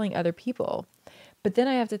they're telling other people. But then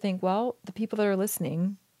I have to think, well, the people that are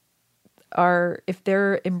listening if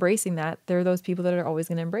they're embracing that, they're those people that are always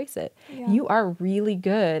going to embrace it. Yeah. You are really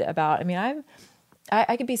good about,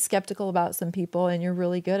 I can be skeptical about some people, and you're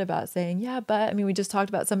really good about saying, but we just talked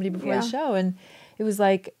about somebody before the show, and it was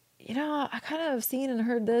like, I kind of have seen and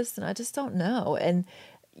heard this, and I just don't know. And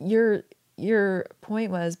your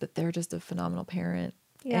point was, but they're just a phenomenal parent.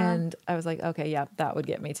 Yeah. And I was like, okay, yeah, that would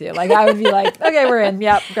get me too. Like I would be like, okay, we're in.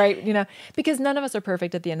 Yep, great. You know, because none of us are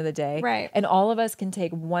perfect at the end of the day. Right. And all of us can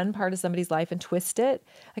take one part of somebody's life and twist it.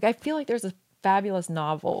 Like I feel like there's a fabulous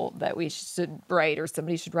novel that we should write or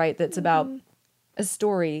somebody should write that's about a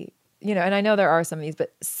story, you know, and I know there are some of these,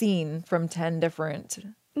 but seen from 10 different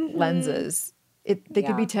lenses. They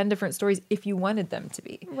could be 10 different stories if you wanted them to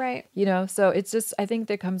be. Right. You know, so it's just, I think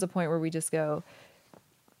there comes a point where we just go,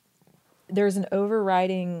 there's an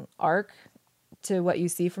overriding arc to what you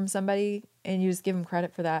see from somebody and you just give them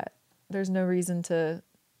credit for that. There's no reason to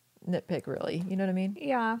nitpick really. You know what I mean?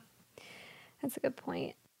 Yeah. That's a good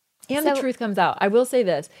point. And the truth comes out. I will say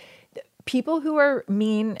this. People who are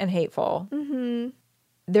mean and hateful,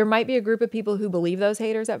 there might be a group of people who believe those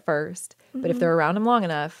haters at first, but if they're around them long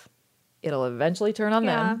enough, it'll eventually turn on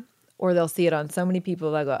them, or they'll see it on so many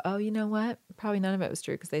people that go, oh, you know what? Probably none of it was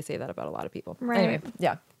true, because they say that about a lot of people. Right. Anyway,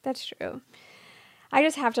 yeah. That's true. I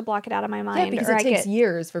just have to block it out of my mind. Yeah, because it takes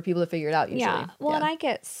years for people to figure it out usually. Yeah. Well, and I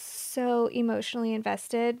get so emotionally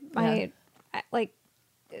invested. I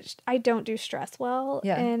don't do stress well.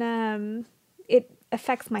 Yeah. And it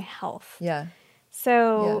affects my health. Yeah.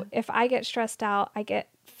 So if I get stressed out, I get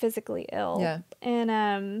physically ill. Yeah. And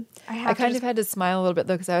I kind of had to smile a little bit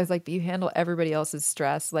though, because I was like, but you handle everybody else's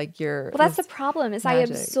stress like you're. Well, that's the problem is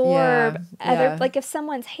magic. I absorb other. Yeah. Like if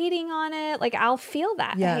someone's hating on it, like I'll feel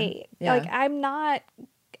that hate. Yeah. Like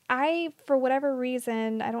I for whatever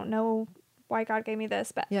reason, I don't know why God gave me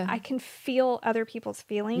this, but I can feel other people's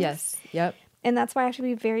feelings. Yes. Yep. And that's why I have to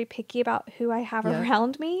be very picky about who I have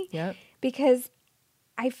around me. Yep. Because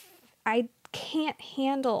I can't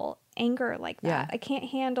handle anger like that. Yeah. I can't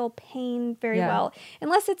handle pain very well.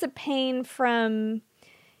 Unless it's a pain from,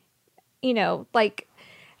 you know, like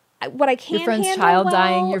what I can your friend's handle child well,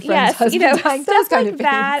 dying, your friend's husband dying, stuff those kind like of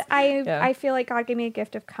that. things. I feel like God gave me a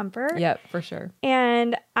gift of comfort. Yep, for sure.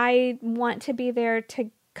 And I want to be there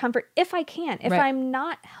to comfort if I can. If I'm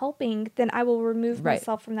not helping, then I will remove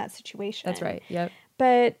myself from that situation. That's right. Yep.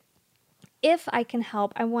 But if I can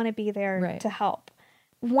help, I want to be there to help.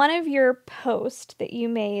 One of your posts that you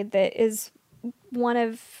made that is one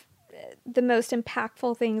of the most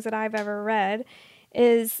impactful things that I've ever read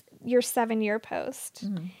is your 7-year post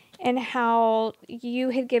and how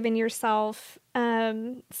you had given yourself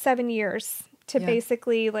 7 years to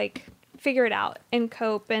basically like figure it out and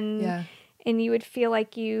cope and you would feel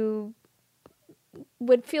like you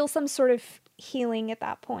would feel some sort of healing at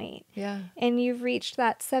that point. Yeah. And you've reached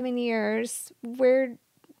that 7 years where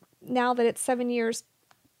now that it's 7 years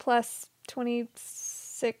plus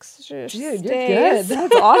 26 Dude, days. you're good.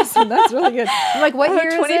 That's awesome. That's really good. I'm like, what year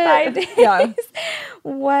is 25 it? days.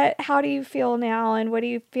 Yeah. How do you feel now? And what do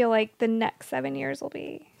you feel like the next 7 years will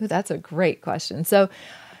be? Ooh, that's a great question. So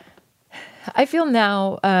I feel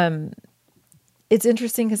now, it's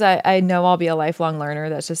interesting because I know I'll be a lifelong learner.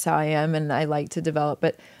 That's just how I am. And I like to develop.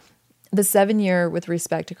 But the 7 year with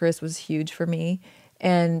respect to Chris was huge for me.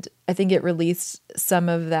 And I think it released some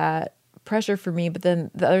of that pressure for me. But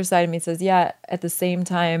then the other side of me says, yeah, at the same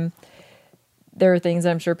time, there are things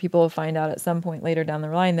I'm sure people will find out at some point later down the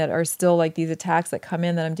line that are still like these attacks that come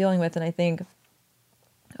in that I'm dealing with. And I think,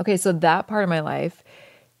 okay, so that part of my life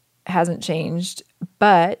hasn't changed,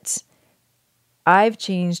 but I've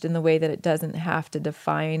changed in the way that it doesn't have to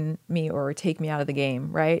define me or take me out of the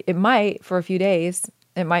game, right? It might for a few days,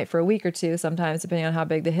 it might for a week or two, sometimes depending on how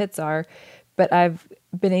big the hits are, but I've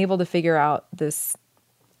been able to figure out this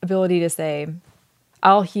ability to say,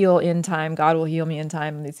 I'll heal in time, God will heal me in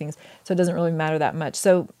time, and these things, so it doesn't really matter that much.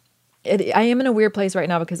 So I am in a weird place right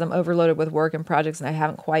now because I'm overloaded with work and projects and I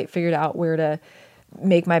haven't quite figured out where to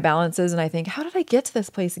make my balances. And I think, how did I get to this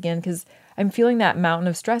place again? Because I'm feeling that mountain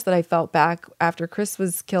of stress that I felt back after Chris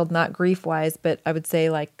was killed, not grief-wise, but I would say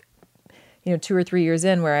like, 2 or 3 years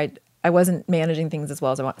in where I wasn't managing things as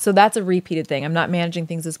well as I want. So that's a repeated thing. I'm not managing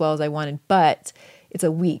things as well as I wanted, but it's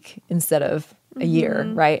a week instead of a year,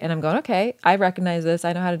 right? And I'm going, okay, I recognize this.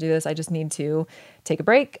 I know how to do this. I just need to take a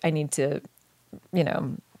break. I need to,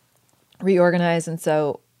 reorganize. And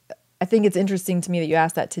so I think it's interesting to me that you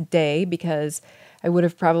asked that today because I would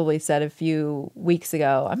have probably said a few weeks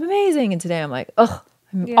ago, I'm amazing. And today I'm like,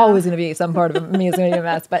 I'm always going to be, some part of me is going to be a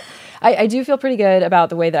mess. But I do feel pretty good about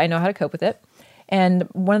the way that I know how to cope with it. And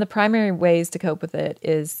one of the primary ways to cope with it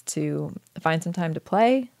is to find some time to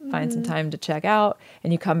play, find some time to check out,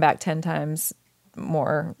 and you come back 10 times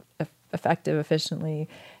more effective, efficiently.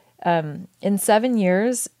 In 7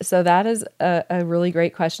 years, so that is a really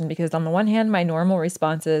great question because on the one hand, my normal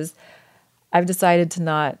response is I've decided to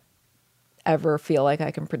not ever feel like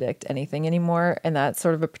I can predict anything anymore. And that's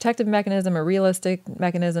sort of a protective mechanism, a realistic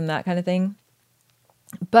mechanism, that kind of thing.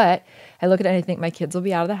 But I look at it and I think my kids will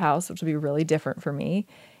be out of the house, which will be really different for me.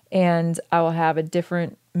 And I will have a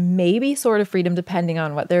different, maybe sort of freedom depending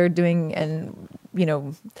on what they're doing. And, you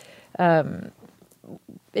know,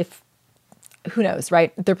 if, who knows,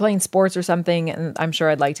 right? If they're playing sports or something, and I'm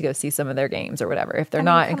sure I'd like to go see some of their games or whatever. If they're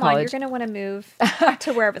not in college. You're going to want to move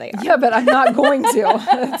to wherever they are. Yeah, but I'm not going to.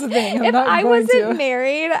 That's the thing. If I wasn't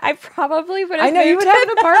married, I probably would have. I know you would have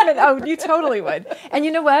an apartment. Oh, you totally would. And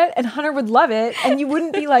you know what? And Hunter would love it. And you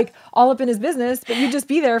wouldn't be like all up in his business, but you'd just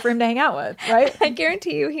be there for him to hang out with, right? I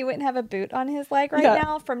guarantee you he wouldn't have a boot on his leg right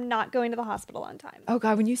now from not going to the hospital on time. Oh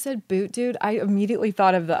God, when you said boot, dude, I immediately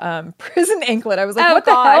thought of the prison anklet. I was like, what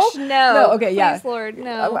the hell? No. Okay, yeah. Please, Lord,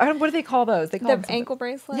 no. What do they call those? They call the ankle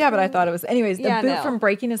bracelet. Yeah, but I thought it was. Anyways, the boot from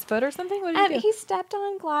breaking his foot or something. What did he do? He stepped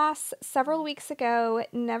on glass several weeks ago.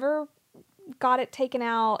 Never got it taken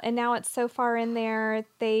out, and now it's so far in there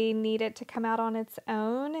they need it to come out on its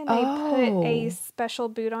own, and they put a special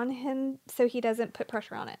boot on him so he doesn't put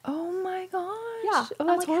pressure on it. Oh my gosh. Yeah. Oh,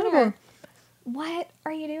 that's horrible. Hunter, what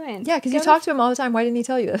are you doing? Yeah, because you talk to him all the time. Why didn't he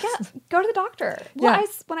tell you this? Yeah, go to the doctor. Well,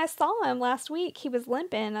 when I saw him last week, he was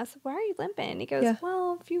limping. I said, "Why are you limping?" He goes,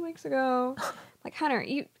 "Well, a few weeks ago." Like, Hunter,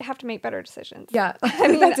 you have to make better decisions. Yeah. I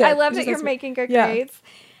mean, I love that you're making good grades,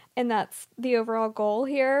 and that's the overall goal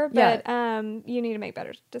here. But you need to make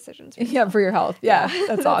better decisions. For your health. Yeah,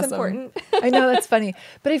 that's awesome. Important. I know, that's funny.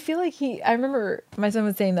 But I feel like I remember my son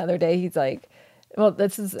was saying the other day, he's like, well,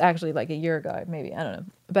 this is actually like a year ago, maybe, I don't know.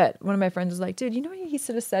 But one of my friends was like, dude, you know what he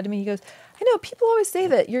should have said to me? He goes, I know people always say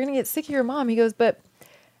that you're going to get sick of your mom. He goes, but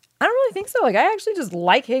I don't really think so. Like, I actually just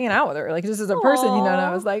like hanging out with her, like just as a person, you know. And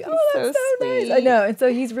I was like, oh, that's so nice. I know. And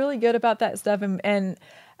so he's really good about that stuff. And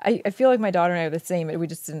I feel like my daughter and I are the same, but we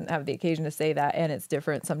just didn't have the occasion to say that. And it's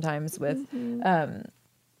different sometimes with,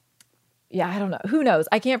 I don't know. Who knows?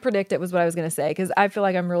 I can't predict it was what I was going to say, because I feel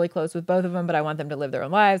like I'm really close with both of them, but I want them to live their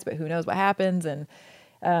own lives, but who knows what happens. And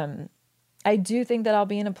I do think that I'll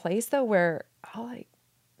be in a place though where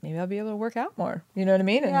maybe I'll be able to work out more. You know what I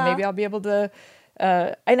mean? And maybe I'll be able to,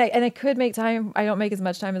 and I could make time. I don't make as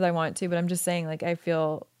much time as I want to, but I'm just saying, like, I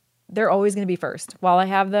feel they're always going to be first. While I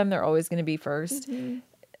have them, they're always going to be first. Mm-hmm.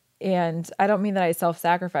 And I don't mean that I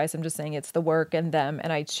self-sacrifice. I'm just saying it's the work and them,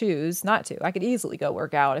 and I choose not to. I could easily go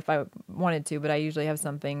work out if I wanted to, but I usually have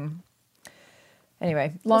something.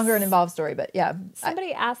 Anyway, longer and involved story, but yeah.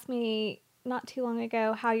 Somebody asked me not too long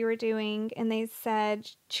ago how you were doing, and they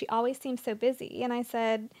said, she always seems so busy. And I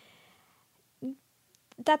said,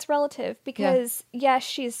 that's relative, because yes,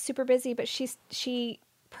 she's super busy, but she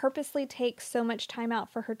purposely takes so much time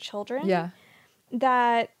out for her children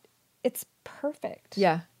that it's perfect.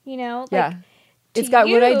 Yeah. You know, like, it's got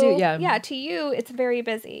what I do. Yeah. Yeah. To you, it's very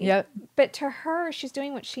busy. Yep. But to her, she's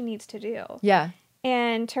doing what she needs to do. Yeah.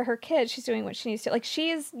 And to her kids, she's doing what she needs to. Like, she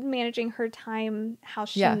is managing her time how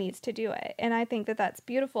she needs to do it. And I think that that's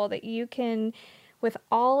beautiful that you can, with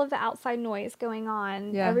all of the outside noise going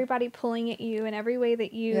on, everybody pulling at you in every way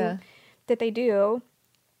that you, that they do,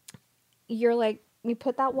 you're like, you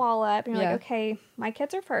put that wall up and you're like, okay, my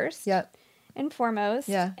kids are first and foremost.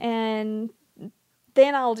 Yeah. And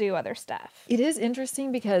then I'll do other stuff. It is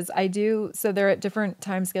interesting because so they're at different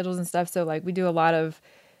time schedules and stuff. So like we do a lot of,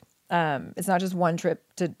 it's not just one trip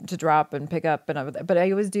to drop and pick up, but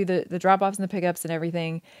I always do the drop-offs and the pickups and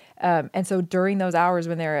everything. And so during those hours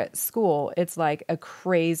when they're at school, it's like a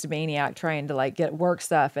crazed maniac trying to like get work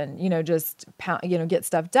stuff and, just get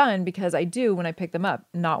stuff done, because I do, when I pick them up,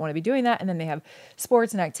 not want to be doing that. And then they have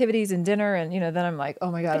sports and activities and dinner. And, then I'm like,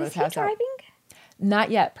 oh my God, I'm going to pass out. Is he driving?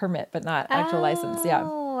 Not yet. Permit, but not actual license. Yeah.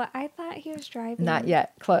 Oh, I thought he was driving. Not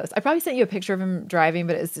yet. Close. I probably sent you a picture of him driving,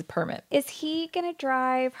 but it's a permit. Is he going to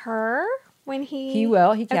drive her when He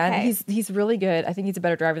will. He can. Okay. He's really good. I think he's a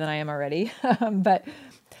better driver than I am already. But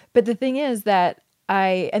the thing is that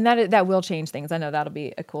that will change things. I know that'll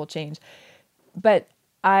be a cool change. But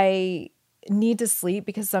I need to sleep,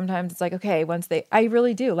 because sometimes it's like, okay, I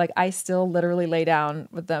really do. Like, I still literally lay down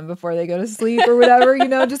with them before they go to sleep or whatever,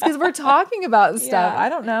 just because we're talking about stuff. I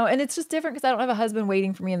don't know. And it's just different because I don't have a husband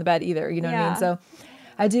waiting for me in the bed either. You know what I mean? So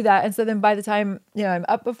I do that. And so then by the time, I'm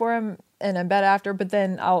up before him and in bed after, but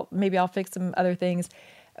then I'll fix some other things.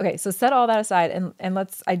 Okay. So set all that aside and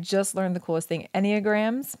I just learned the coolest thing.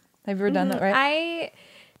 Enneagrams. Have you ever done that, right?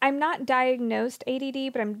 I I'm not diagnosed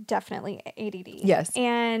ADD, but I'm definitely ADD. Yes.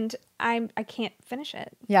 And I can't finish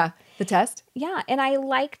it. Yeah. The test? Yeah. And I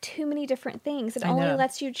like too many different things. It only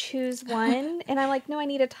lets you choose one. And I'm like, no, I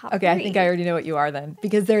need a top 3. I think I already know what you are then,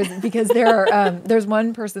 because there are there's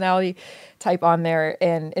one personality type on there,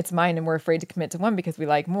 and it's mine, and we're afraid to commit to one because we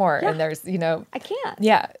like more. Yeah. And there's, I can't.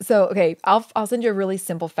 Yeah. So, okay, I'll send you a really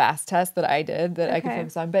simple fast test that I did that I could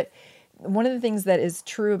focus on. But one of the things that is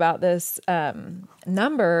true about this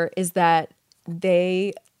number is that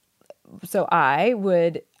new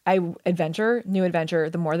adventure,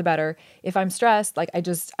 the more the better. If I'm stressed, like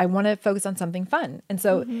I want to focus on something fun. And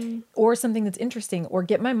so, or something that's interesting, or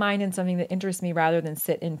get my mind in something that interests me rather than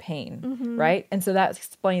sit in pain. Right. And so that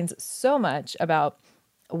explains so much about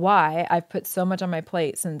why I've put so much on my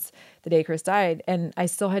plate since the day Chris died. And I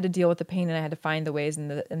still had to deal with the pain, and I had to find the ways in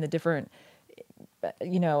the different,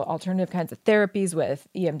 alternative kinds of therapies with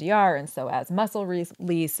EMDR, and so as muscle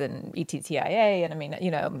release and ETTIA, and I mean,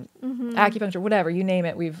 acupuncture, whatever, you name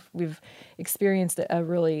it. We've experienced a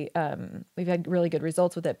really, we've had really good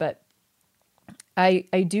results with it. But I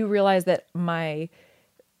do realize that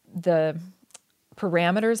the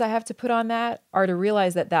parameters I have to put on that are to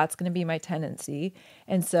realize that that's going to be my tendency.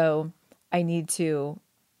 And so I need to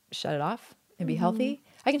shut it off and be healthy.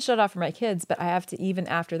 I can shut it off for my kids, but I have to, even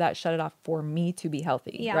after that, shut it off for me to be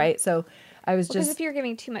healthy. Right. So I was because if you're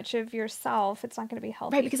giving too much of yourself, it's not going to be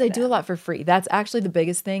healthy. Right. Because I do a lot for free. That's actually the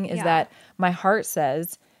biggest thing is that my heart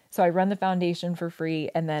says, so I run the foundation for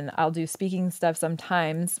free, and then I'll do speaking stuff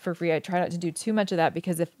sometimes for free. I try not to do too much of that,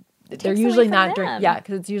 because they're usually not during,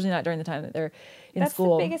 because it's usually not during the time that they're in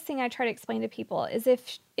school. That's the biggest thing I try to explain to people is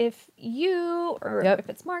if you, or if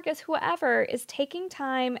it's Marcus, whoever is taking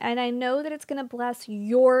time, and I know that it's going to bless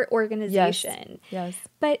your organization. Yes.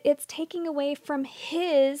 But it's taking away from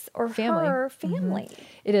his or her family.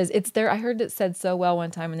 It is. It's there. I heard it said so well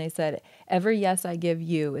one time when they said, every yes I give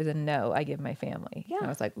you is a no I give my family. Yeah. And I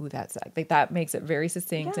was like, ooh, that's like, that makes it very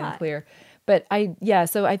succinct and clear. But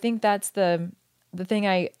so I think that's the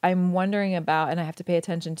thing I'm wondering about, and I have to pay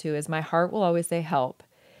attention to, is my heart will always say help.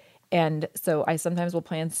 And so I sometimes will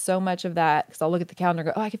plan so much of that, because I'll look at the calendar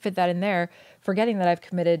and go, oh, I could fit that in there, forgetting that I've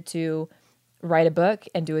committed to write a book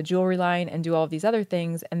and do a jewelry line and do all of these other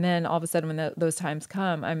things. And then all of a sudden when those times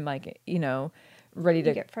come, I'm like, ready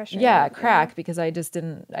to get frustrated. Crack because I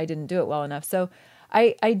didn't do it well enough. So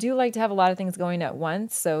I do like to have a lot of things going at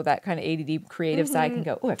once, so that kind of ADD creative side can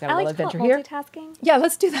go, oh, I've got a little adventure here. Multitasking. Yeah,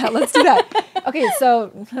 let's do that. Okay,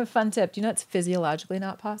 so fun tip. Do you know it's physiologically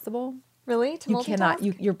not possible? Really? To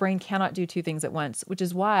multitask? Your brain cannot do two things at once, which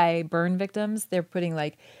is why burn victims, they're putting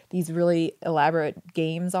like these really elaborate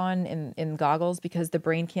games on in goggles, because the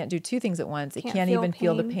brain can't do two things at once. It can't even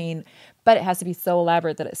feel the pain, but it has to be so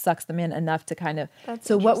elaborate that it sucks them in enough to kind of.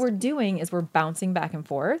 So what we're doing is we're bouncing back and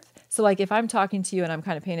forth. So like if I'm talking to you and I'm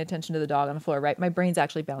kind of paying attention to the dog on the floor, right? My brain's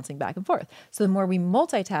actually bouncing back and forth. So the more we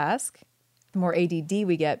multitask, the more ADD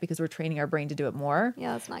we get, because we're training our brain to do it more.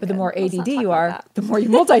 Yeah, that's not But good. the more ADD you are, the more you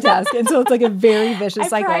multitask. And so it's like a very vicious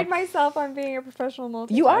cycle. I pride myself on being a professional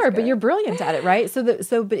multitasker. You are, but you're brilliant at it, right?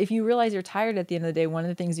 But if you realize you're tired at the end of the day, one of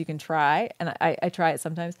the things you can try, and I try it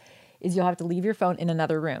sometimes, is you'll have to leave your phone in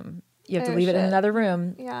another room. You have to leave it in another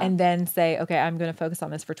room and then say, okay, I'm going to focus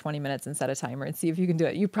on this for 20 minutes and set a timer and see if you can do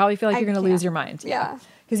it. You probably feel like you're going to lose your mind. Yeah.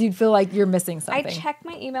 Because you'd feel like you're missing something. I check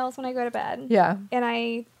my emails when I go to bed. Yeah. And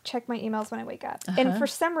I check my emails when I wake up. And for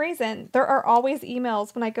some reason, there are always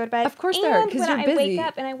emails when I go to bed. Of course there are, because you're busy. And when I wake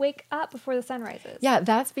up, and I wake up before the sun rises. Yeah,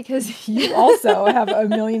 that's because you also have a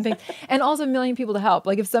million things. And also a million people to help.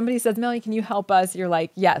 Like if somebody says, Melanie, can you help us? You're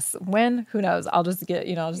like, yes. When? Who knows? I'll just get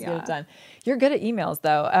it done. You're good at emails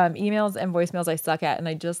though. Emails and voicemails I suck at. And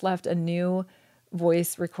I just left a new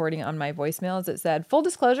voice recording on my voicemails that said, full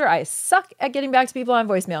disclosure, I suck at getting back to people on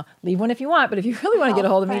voicemail. Leave one if you want, but if you really want to get a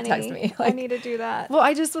hold of me, text me. I need to do that. Well,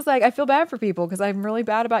 I just was like, I feel bad for people because I'm really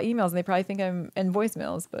bad about emails, and they probably think I'm in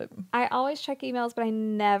voicemails, but I always check emails, but I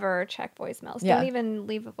never check voicemails. Yeah. Don't even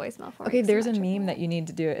leave a voicemail for me. Okay, there's a meme that you need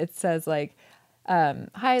to do. It says like,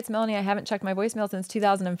 hi, it's Melanie. I haven't checked my voicemail since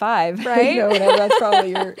 2005. Right? Whatever. That's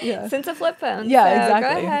probably your since a flip phone. Yeah, so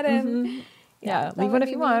exactly. Go ahead and leave one if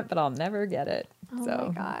you want, but I'll never get it. Oh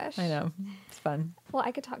so, my gosh. I know. It's fun. Well,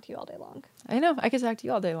 I could talk to you all day long. I know. I could talk to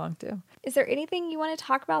you all day long too. Is there anything you want to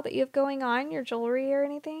talk about that you have going on, your jewelry or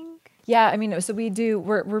anything? Yeah, I mean, so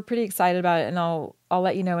we're pretty excited about it, and I'll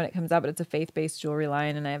let you know when it comes out, but it's a faith-based jewelry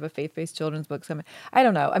line, and I have a faith-based children's book coming. I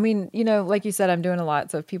don't know. I mean, like you said, I'm doing a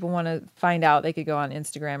lot, so if people want to find out, they could go on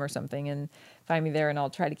Instagram or something and find me there, and I'll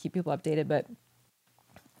try to keep people updated, but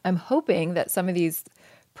I'm hoping that some of these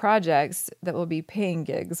projects that will be paying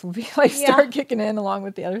gigs will be like start kicking in along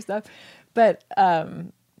with the other stuff. But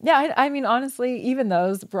Yeah, I mean, honestly, even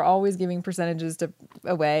those, we're always giving percentages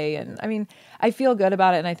away. And I mean, I feel good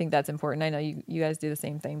about it, and I think that's important. I know you guys do the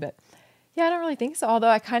same thing, but yeah, I don't really think so. Although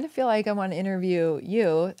I kind of feel like I want to interview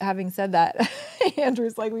you. Having said that,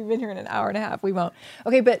 Andrew's like, we've been here in an hour and a half. We won't.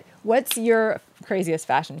 Okay, but what's your craziest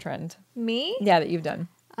fashion trend? Me? Yeah, that you've done.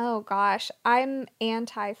 Oh gosh, I'm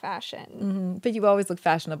anti-fashion. Mm-hmm. But you've always looked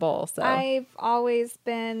fashionable, so. I've always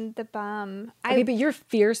been the bum. Okay, but you're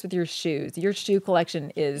fierce with your shoes. Your shoe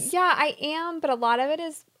collection is. Yeah, I am, but a lot of it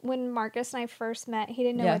is when Marcus and I first met, he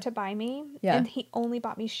didn't know what to buy me. Yeah. And he only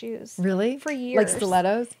bought me shoes. Really? For years. Like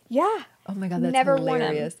stilettos? Yeah. Oh my God, that's Never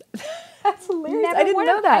hilarious. Worn them. That's hilarious. Never I didn't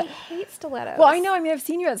know that. I hate stilettos. Well, I know. I mean, I've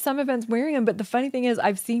seen you at some events wearing them, but the funny thing is,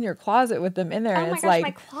 I've seen your closet with them in there, Oh and my it's gosh, like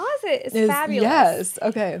my closet is fabulous. Yes.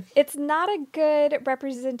 Okay. It's not a good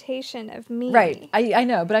representation of me. Right. I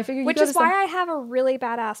know, but I figured. Which is why I have a really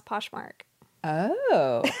badass Poshmark.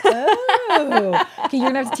 Oh. Okay, you're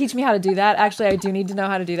gonna have to teach me how to do that. Actually, I do need to know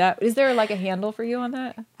how to do that. Is there like a handle for you on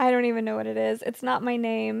that? I don't even know what it is. It's not my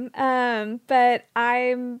name. But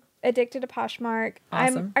I'm addicted to Poshmark.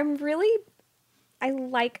 Awesome. I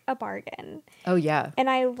like a bargain. Oh yeah. And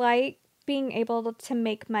I like being able to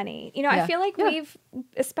make money. You know, I feel like we've,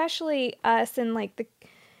 especially us and like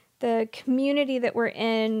the community that we're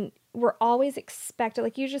in, we're always expected,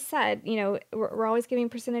 like you just said, you know, we're always giving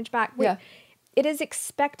percentage back. It is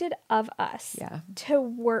expected of us to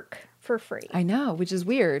work for free. I know, which is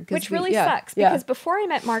weird. Which really sucks because before I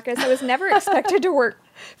met Marcus, I was never expected to work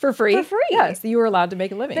for free. For free. Yeah, so you were allowed to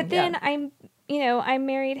make a living. But then I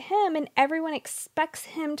married him, and everyone expects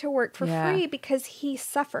him to work for free because he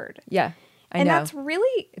suffered. Yeah. I know. And that's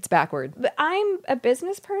really... It's backward. But I'm a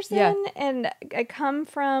business person, and I come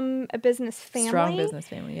from a business family. Strong business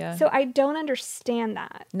family, yeah. So I don't understand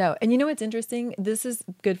that. No. And you know what's interesting? This is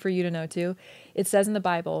good for you to know, too. It says in the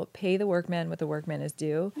Bible, pay the workman what the workman is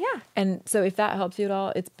due. Yeah. And so if that helps you at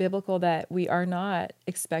all, it's biblical that we are not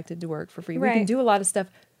expected to work for free. Right. We can do a lot of stuff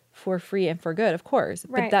for free and for good, of course.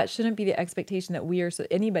 Right. But that shouldn't be the expectation that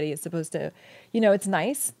anybody is supposed to, it's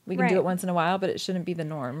nice. We can do it once in a while, but it shouldn't be the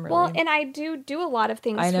norm, really. Well, and I do a lot of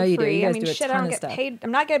things I know for you free. do. You guys I mean, do a shit, ton I don't of get stuff. paid.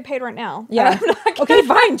 I'm not getting paid right now. Yeah. Okay,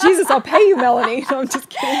 fine. Jesus, I'll pay you, Melanie. No, I'm just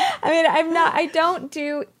kidding. I mean, I don't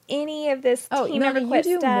do any of this team never quit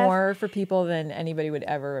you do stuff. more for people than anybody would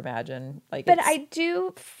ever imagine. But I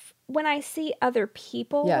do, when I see other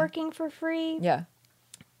people working for free,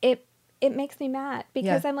 it makes me mad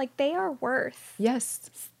because I'm like, they are worth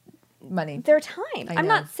money, their time. I'm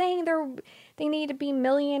not saying they need to be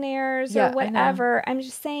millionaires or whatever. I'm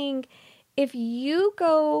just saying, if you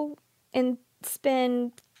go and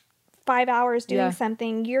spend 5 hours doing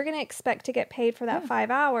something, you're going to expect to get paid for that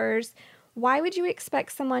 5 hours. Why would you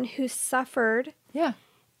expect someone who suffered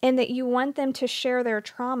and that you want them to share their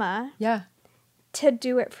trauma to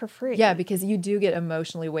do it for free? Yeah, because you do get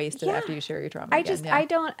emotionally wasted after you share your trauma.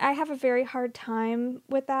 I have a very hard time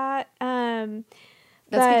with that. That's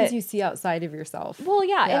because you see outside of yourself. Well,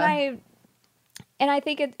 and I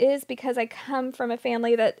think it is because I come from a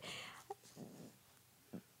family that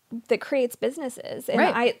creates businesses, and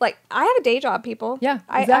I have a day job, people. Yeah,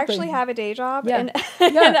 exactly. I actually have a day job, and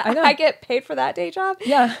I get paid for that day job.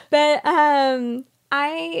 Yeah, but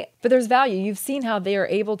but there's value. You've seen how they are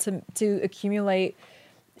able to accumulate,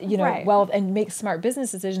 wealth and make smart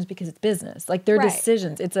business decisions because it's business. Like their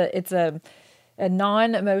decisions. It's a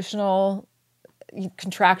non-emotional,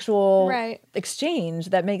 contractual exchange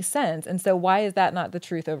that makes sense. And so why is that not the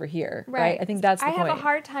truth over here? Right. I think that's the point. I have a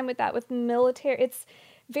hard time with that with military. It's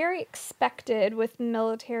very expected with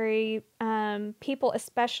military people,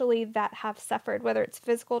 especially that have suffered, whether it's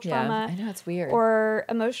physical trauma. I know, it's weird. Or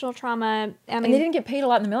emotional trauma. I mean, and they didn't get paid a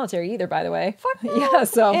lot in the military either, by the way. Fuck no. Yeah,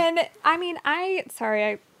 so. And I mean, sorry,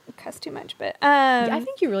 I cuss too much, but I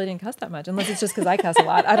think you really didn't cuss that much, unless it's just because I cuss a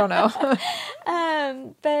lot. I don't know.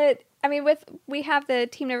 But I mean, we have the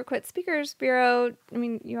Team Never Quit Speakers Bureau. I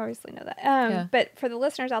mean, you obviously know that. But for the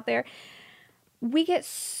listeners out there, we get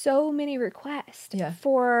so many requests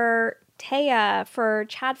for Taya, for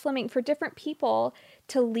Chad Fleming, for different people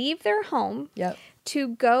to leave their home, to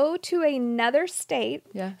go to another state,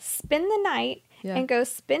 spend the night, and go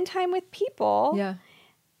spend time with people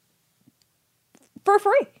for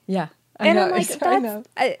free. Yeah. I'm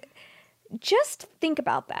like, just think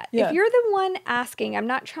about that. Yeah. If you're the one asking, I'm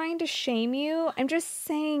not trying to shame you. I'm just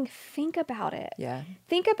saying, think about it. Yeah.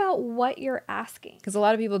 Think about what you're asking. Because a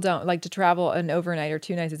lot of people don't like to travel an overnight or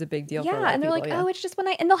 2 nights is a big deal for a lot of and they're people. like, oh, it's just one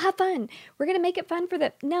night, and they'll have fun. We're gonna make it fun for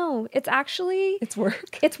them. No, it's actually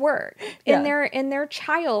work. It's work. And their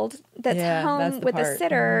child that's home with a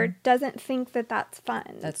sitter doesn't think that that's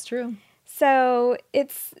fun. That's true. So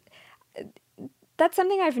that's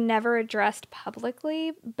something I've never addressed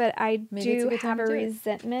publicly, but I do have a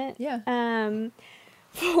resentment. So I'm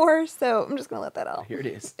just gonna let that out. Here it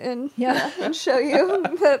is. And and show you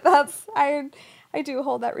that I do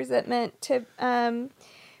hold that resentment to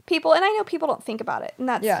people, and I know people don't think about it, and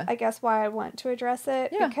that's I guess why I want to address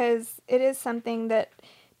it, because it is something that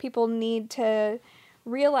people need to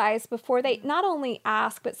realize before they not only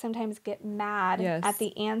ask but sometimes get mad at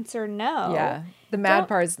the answer no. Yeah. The mad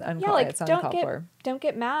part is uncalled for. Don't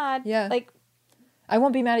get mad. Yeah. Like, I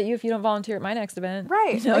won't be mad at you if you don't volunteer at my next event.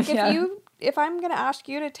 Right. You know? Like if I'm going to ask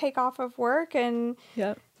you to take off of work and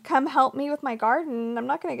come help me with my garden, I'm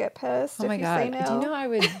not going to get pissed if you say no. Do you know I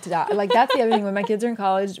would die? Like, that's the other thing. When my kids are in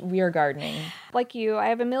college, we are gardening. Like you, I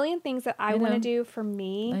have a million things that I want to do for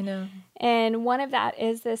me. I know. And one of that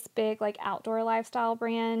is this big like outdoor lifestyle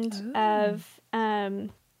brand of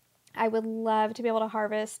I would love to be able to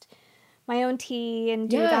harvest my own tea and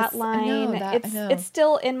do that line. It's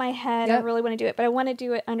still in my head. I really want to do it, but I want to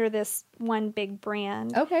do it under this one big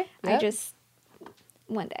brand. Okay. I just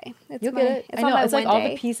one day. You'll get it. I know. It's like all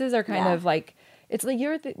the pieces are kind of like, it's like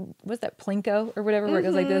what's that, Plinko or whatever, where it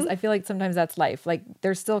goes like this. I feel like sometimes that's life. Like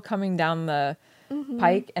they're still coming down the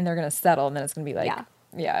pike and they're going to settle, and then it's going to be like,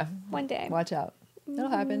 one day. Watch out. It'll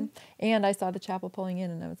happen. And I saw the chapel pulling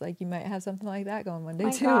in, and I was like, you might have something like that going one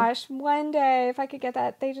day too. My gosh, one day, if I could get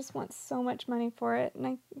that. They just want so much money for it, and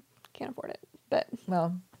I can't afford it. But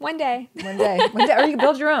one day. One day. Or you can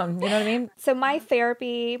build your own. You know what I mean? So my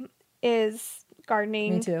therapy is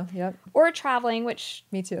gardening. Me too. Yep. Or traveling, which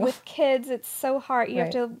me too. With kids, it's so hard. You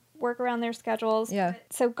have to work around their schedules. Yeah.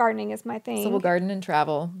 So gardening is my thing. So we'll garden and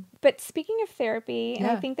travel. But speaking of therapy, and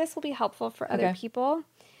I think this will be helpful for other people,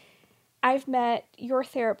 I've met your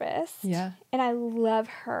therapist. Yeah. And I love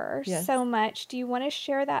her so much. Do you want to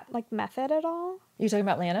share that like method at all? You're talking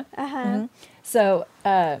about Lana? Uh-huh. Mm-hmm. So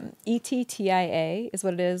ETTIA is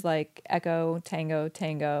what it is, like Echo, Tango,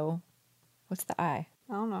 Tango. What's the I?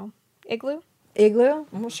 I don't know. Igloo? Igloo?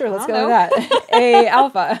 Well, sure, let's go with that. A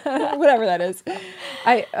Alpha, whatever that is.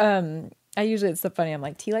 I usually, it's so funny. I'm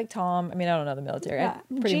like, T like Tom. I mean, I don't know the military. Yeah.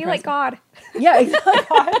 G like God. Yeah, exactly.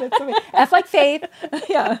 God. That's amazing. F like faith.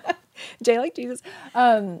 Yeah. J like Jesus.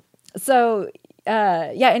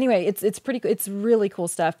 Anyway, it's pretty, it's really cool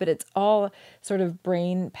stuff, but it's all sort of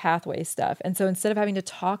brain pathway stuff. And so instead of having to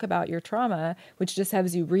talk about your trauma, which just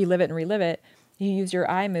has you relive it, you use your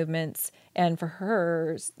eye movements. And for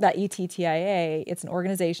hers, that ETTIA, it's an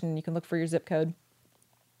organization. You can look for your zip code,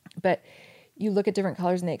 but you look at different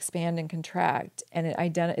colors and they expand and contract. And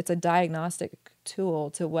it's a diagnostic tool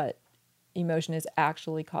to what emotion is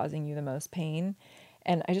actually causing you the most pain.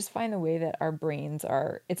 And I just find the way that our brains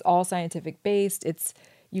are, it's all scientific based.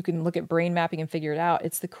 You can look at brain mapping and figure it out.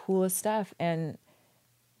 It's the coolest stuff. And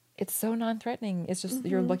it's so non-threatening. It's just,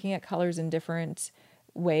 you're looking at colors in different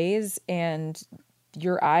ways, and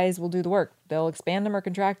your eyes will do the work. They'll expand them or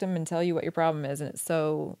contract them and tell you what your problem is. And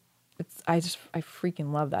I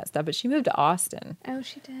freaking love that stuff. But she moved to Austin. Oh,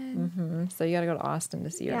 she did. Mm-hmm. So you got to go to Austin to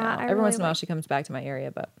see her now. Every really once in a while she comes back to my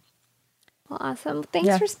area, but. Well, awesome.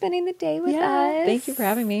 Thanks for spending the day with us. Thank you for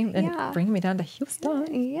having me and bringing me down to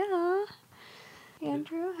Houston. Yeah.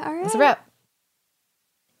 Andrew, all right. That's a wrap.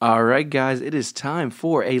 All right, guys, it is time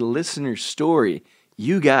for a listener story.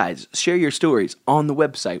 You guys share your stories on the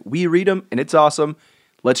website. We read them, and it's awesome.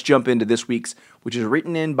 Let's jump into this week's, which is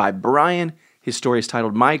written in by Brian. His story is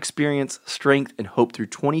titled, My Experience, Strength, and Hope Through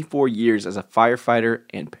 24 Years as a Firefighter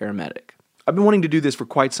and Paramedic. I've been wanting to do this for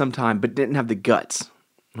quite some time, but didn't have the guts.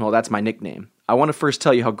 Well, that's my nickname. I want to first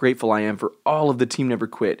tell you how grateful I am for all of the Team Never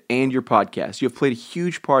Quit and your podcast. You have played a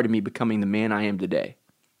huge part in me becoming the man I am today.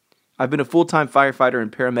 I've been a full-time firefighter and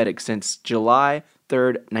paramedic since July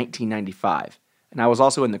 3rd, 1995. And I was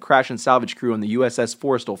also in the crash and salvage crew on the USS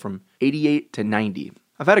Forrestal from 88 to 90.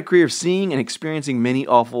 I've had a career of seeing and experiencing many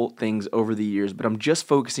awful things over the years, but I'm just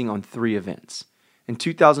focusing on 3 events. In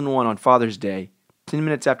 2001, on Father's Day, 10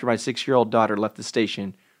 minutes after my 6-year-old daughter left the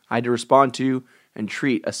station, I had to respond to and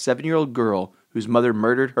treat a 7-year-old girl whose mother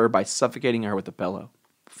murdered her by suffocating her with a pillow.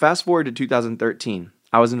 Fast forward to 2013,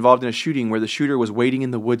 I was involved in a shooting where the shooter was waiting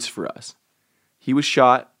in the woods for us. He was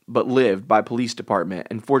shot, but lived, by police department,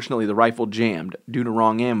 and fortunately the rifle jammed due to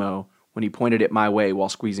wrong ammo when he pointed it my way while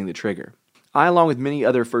squeezing the trigger. I, along with many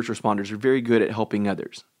other first responders, are very good at helping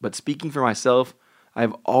others, but speaking for myself, I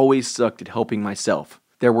have always sucked at helping myself.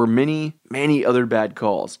 There were many, many other bad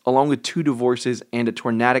calls, along with 2 divorces and a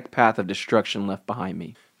tornadic path of destruction left behind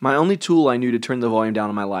me. My only tool I knew to turn the volume down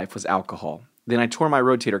in my life was alcohol. Then I tore my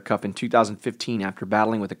rotator cuff in 2015 after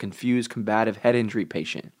battling with a confused, combative head injury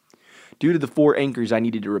patient. Due to the 4 anchors I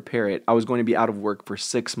needed to repair it, I was going to be out of work for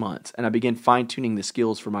 6 months, and I began fine-tuning the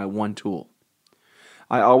skills for my one tool.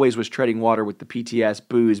 I always was treading water with the PTS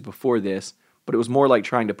booze before this, but it was more like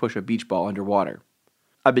trying to push a beach ball underwater.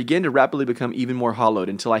 I began to rapidly become even more hollowed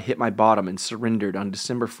until I hit my bottom and surrendered on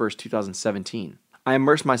December 1st, 2017. I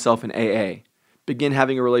immersed myself in AA, began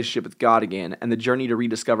having a relationship with God again, and the journey to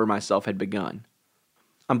rediscover myself had begun.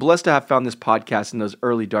 I'm blessed to have found this podcast in those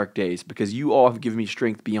early dark days because you all have given me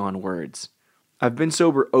strength beyond words. I've been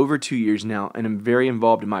sober over 2 years now and am very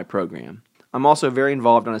involved in my program. I'm also very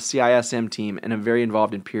involved on a CISM team and am very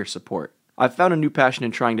involved in peer support. I've found a new passion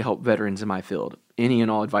in trying to help veterans in my field. Any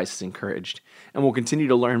and all advice is encouraged, and will continue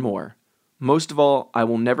to learn more. Most of all, I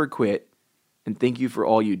will never quit, and thank you for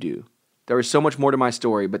all you do. There is so much more to my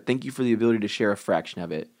story, but thank you for the ability to share a fraction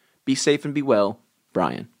of it. Be safe and be well,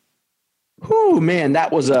 Brian. Whew, man,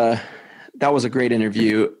 that was a great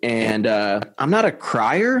interview, and I'm not a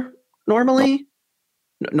crier normally.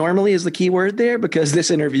 Normally is the key word there, because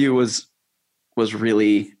this interview was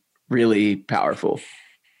really, really powerful.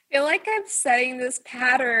 I feel like I'm setting this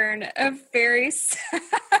pattern of very sad,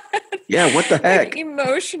 yeah, what the heck? like,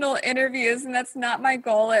 emotional interviews, and that's not my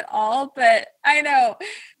goal at all. But I know,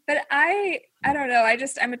 but I don't know.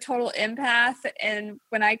 I'm a total empath, and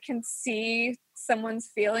when I can see someone's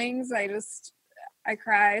feelings, I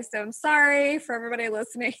cry. So I'm sorry for everybody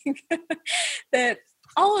listening that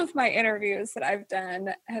all of my interviews that I've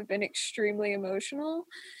done have been extremely emotional.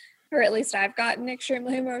 Or at least I've gotten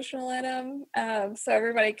extremely emotional in them. So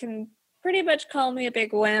everybody can pretty much call me a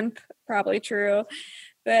big wimp, probably true.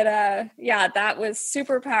 But yeah, that was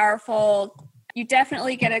super powerful. You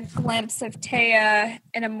definitely get a glimpse of Taya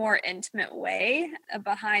in a more intimate way, a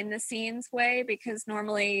behind the scenes way, because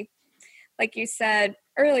normally, like you said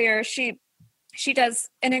earlier, she does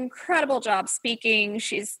an incredible job speaking.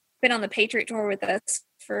 She's been on the Patriot Tour with us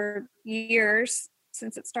for years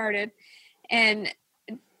since it started. And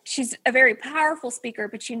she's a very powerful speaker,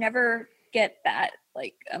 but you never get that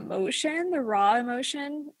like emotion, the raw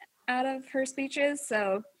emotion out of her speeches.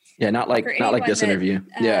 So yeah, not like this interview.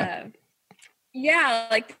 Yeah,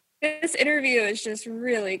 like this interview is just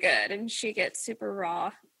really good, and she gets super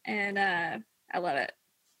raw, and I love it.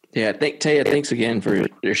 Yeah, Taya, thanks again for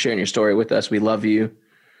sharing your story with us. We love you.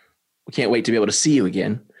 We can't wait to be able to see you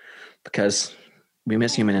again, because we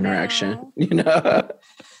miss human interaction. You know.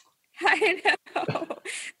 I know,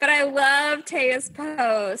 but I love Taya's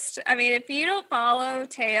post. I mean, if you don't follow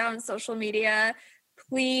Taya on social media,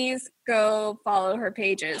 please go follow her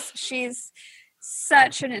pages. She's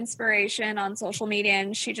such an inspiration on social media,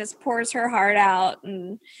 and she just pours her heart out,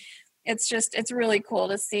 and it's really cool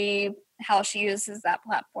to see how she uses that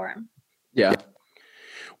platform. Yeah.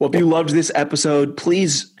 Well, if you loved this episode,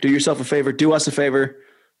 please do yourself a favor, do us a favor,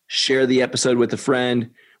 share the episode with a friend.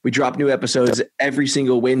 We drop new episodes every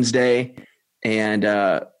single Wednesday, and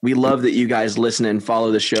we love that you guys listen and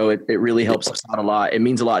follow the show. It really helps us out a lot. It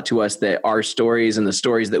means a lot to us that our stories and the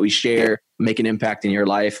stories that we share make an impact in your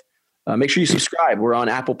life. Make sure you subscribe. We're on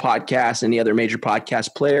Apple Podcasts, any other major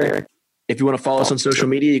podcast player. If you want to follow us on social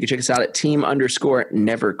media, you can check us out at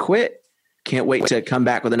team_neverquit. Can't wait to come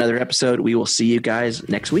back with another episode. We will see you guys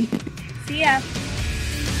next week. See ya.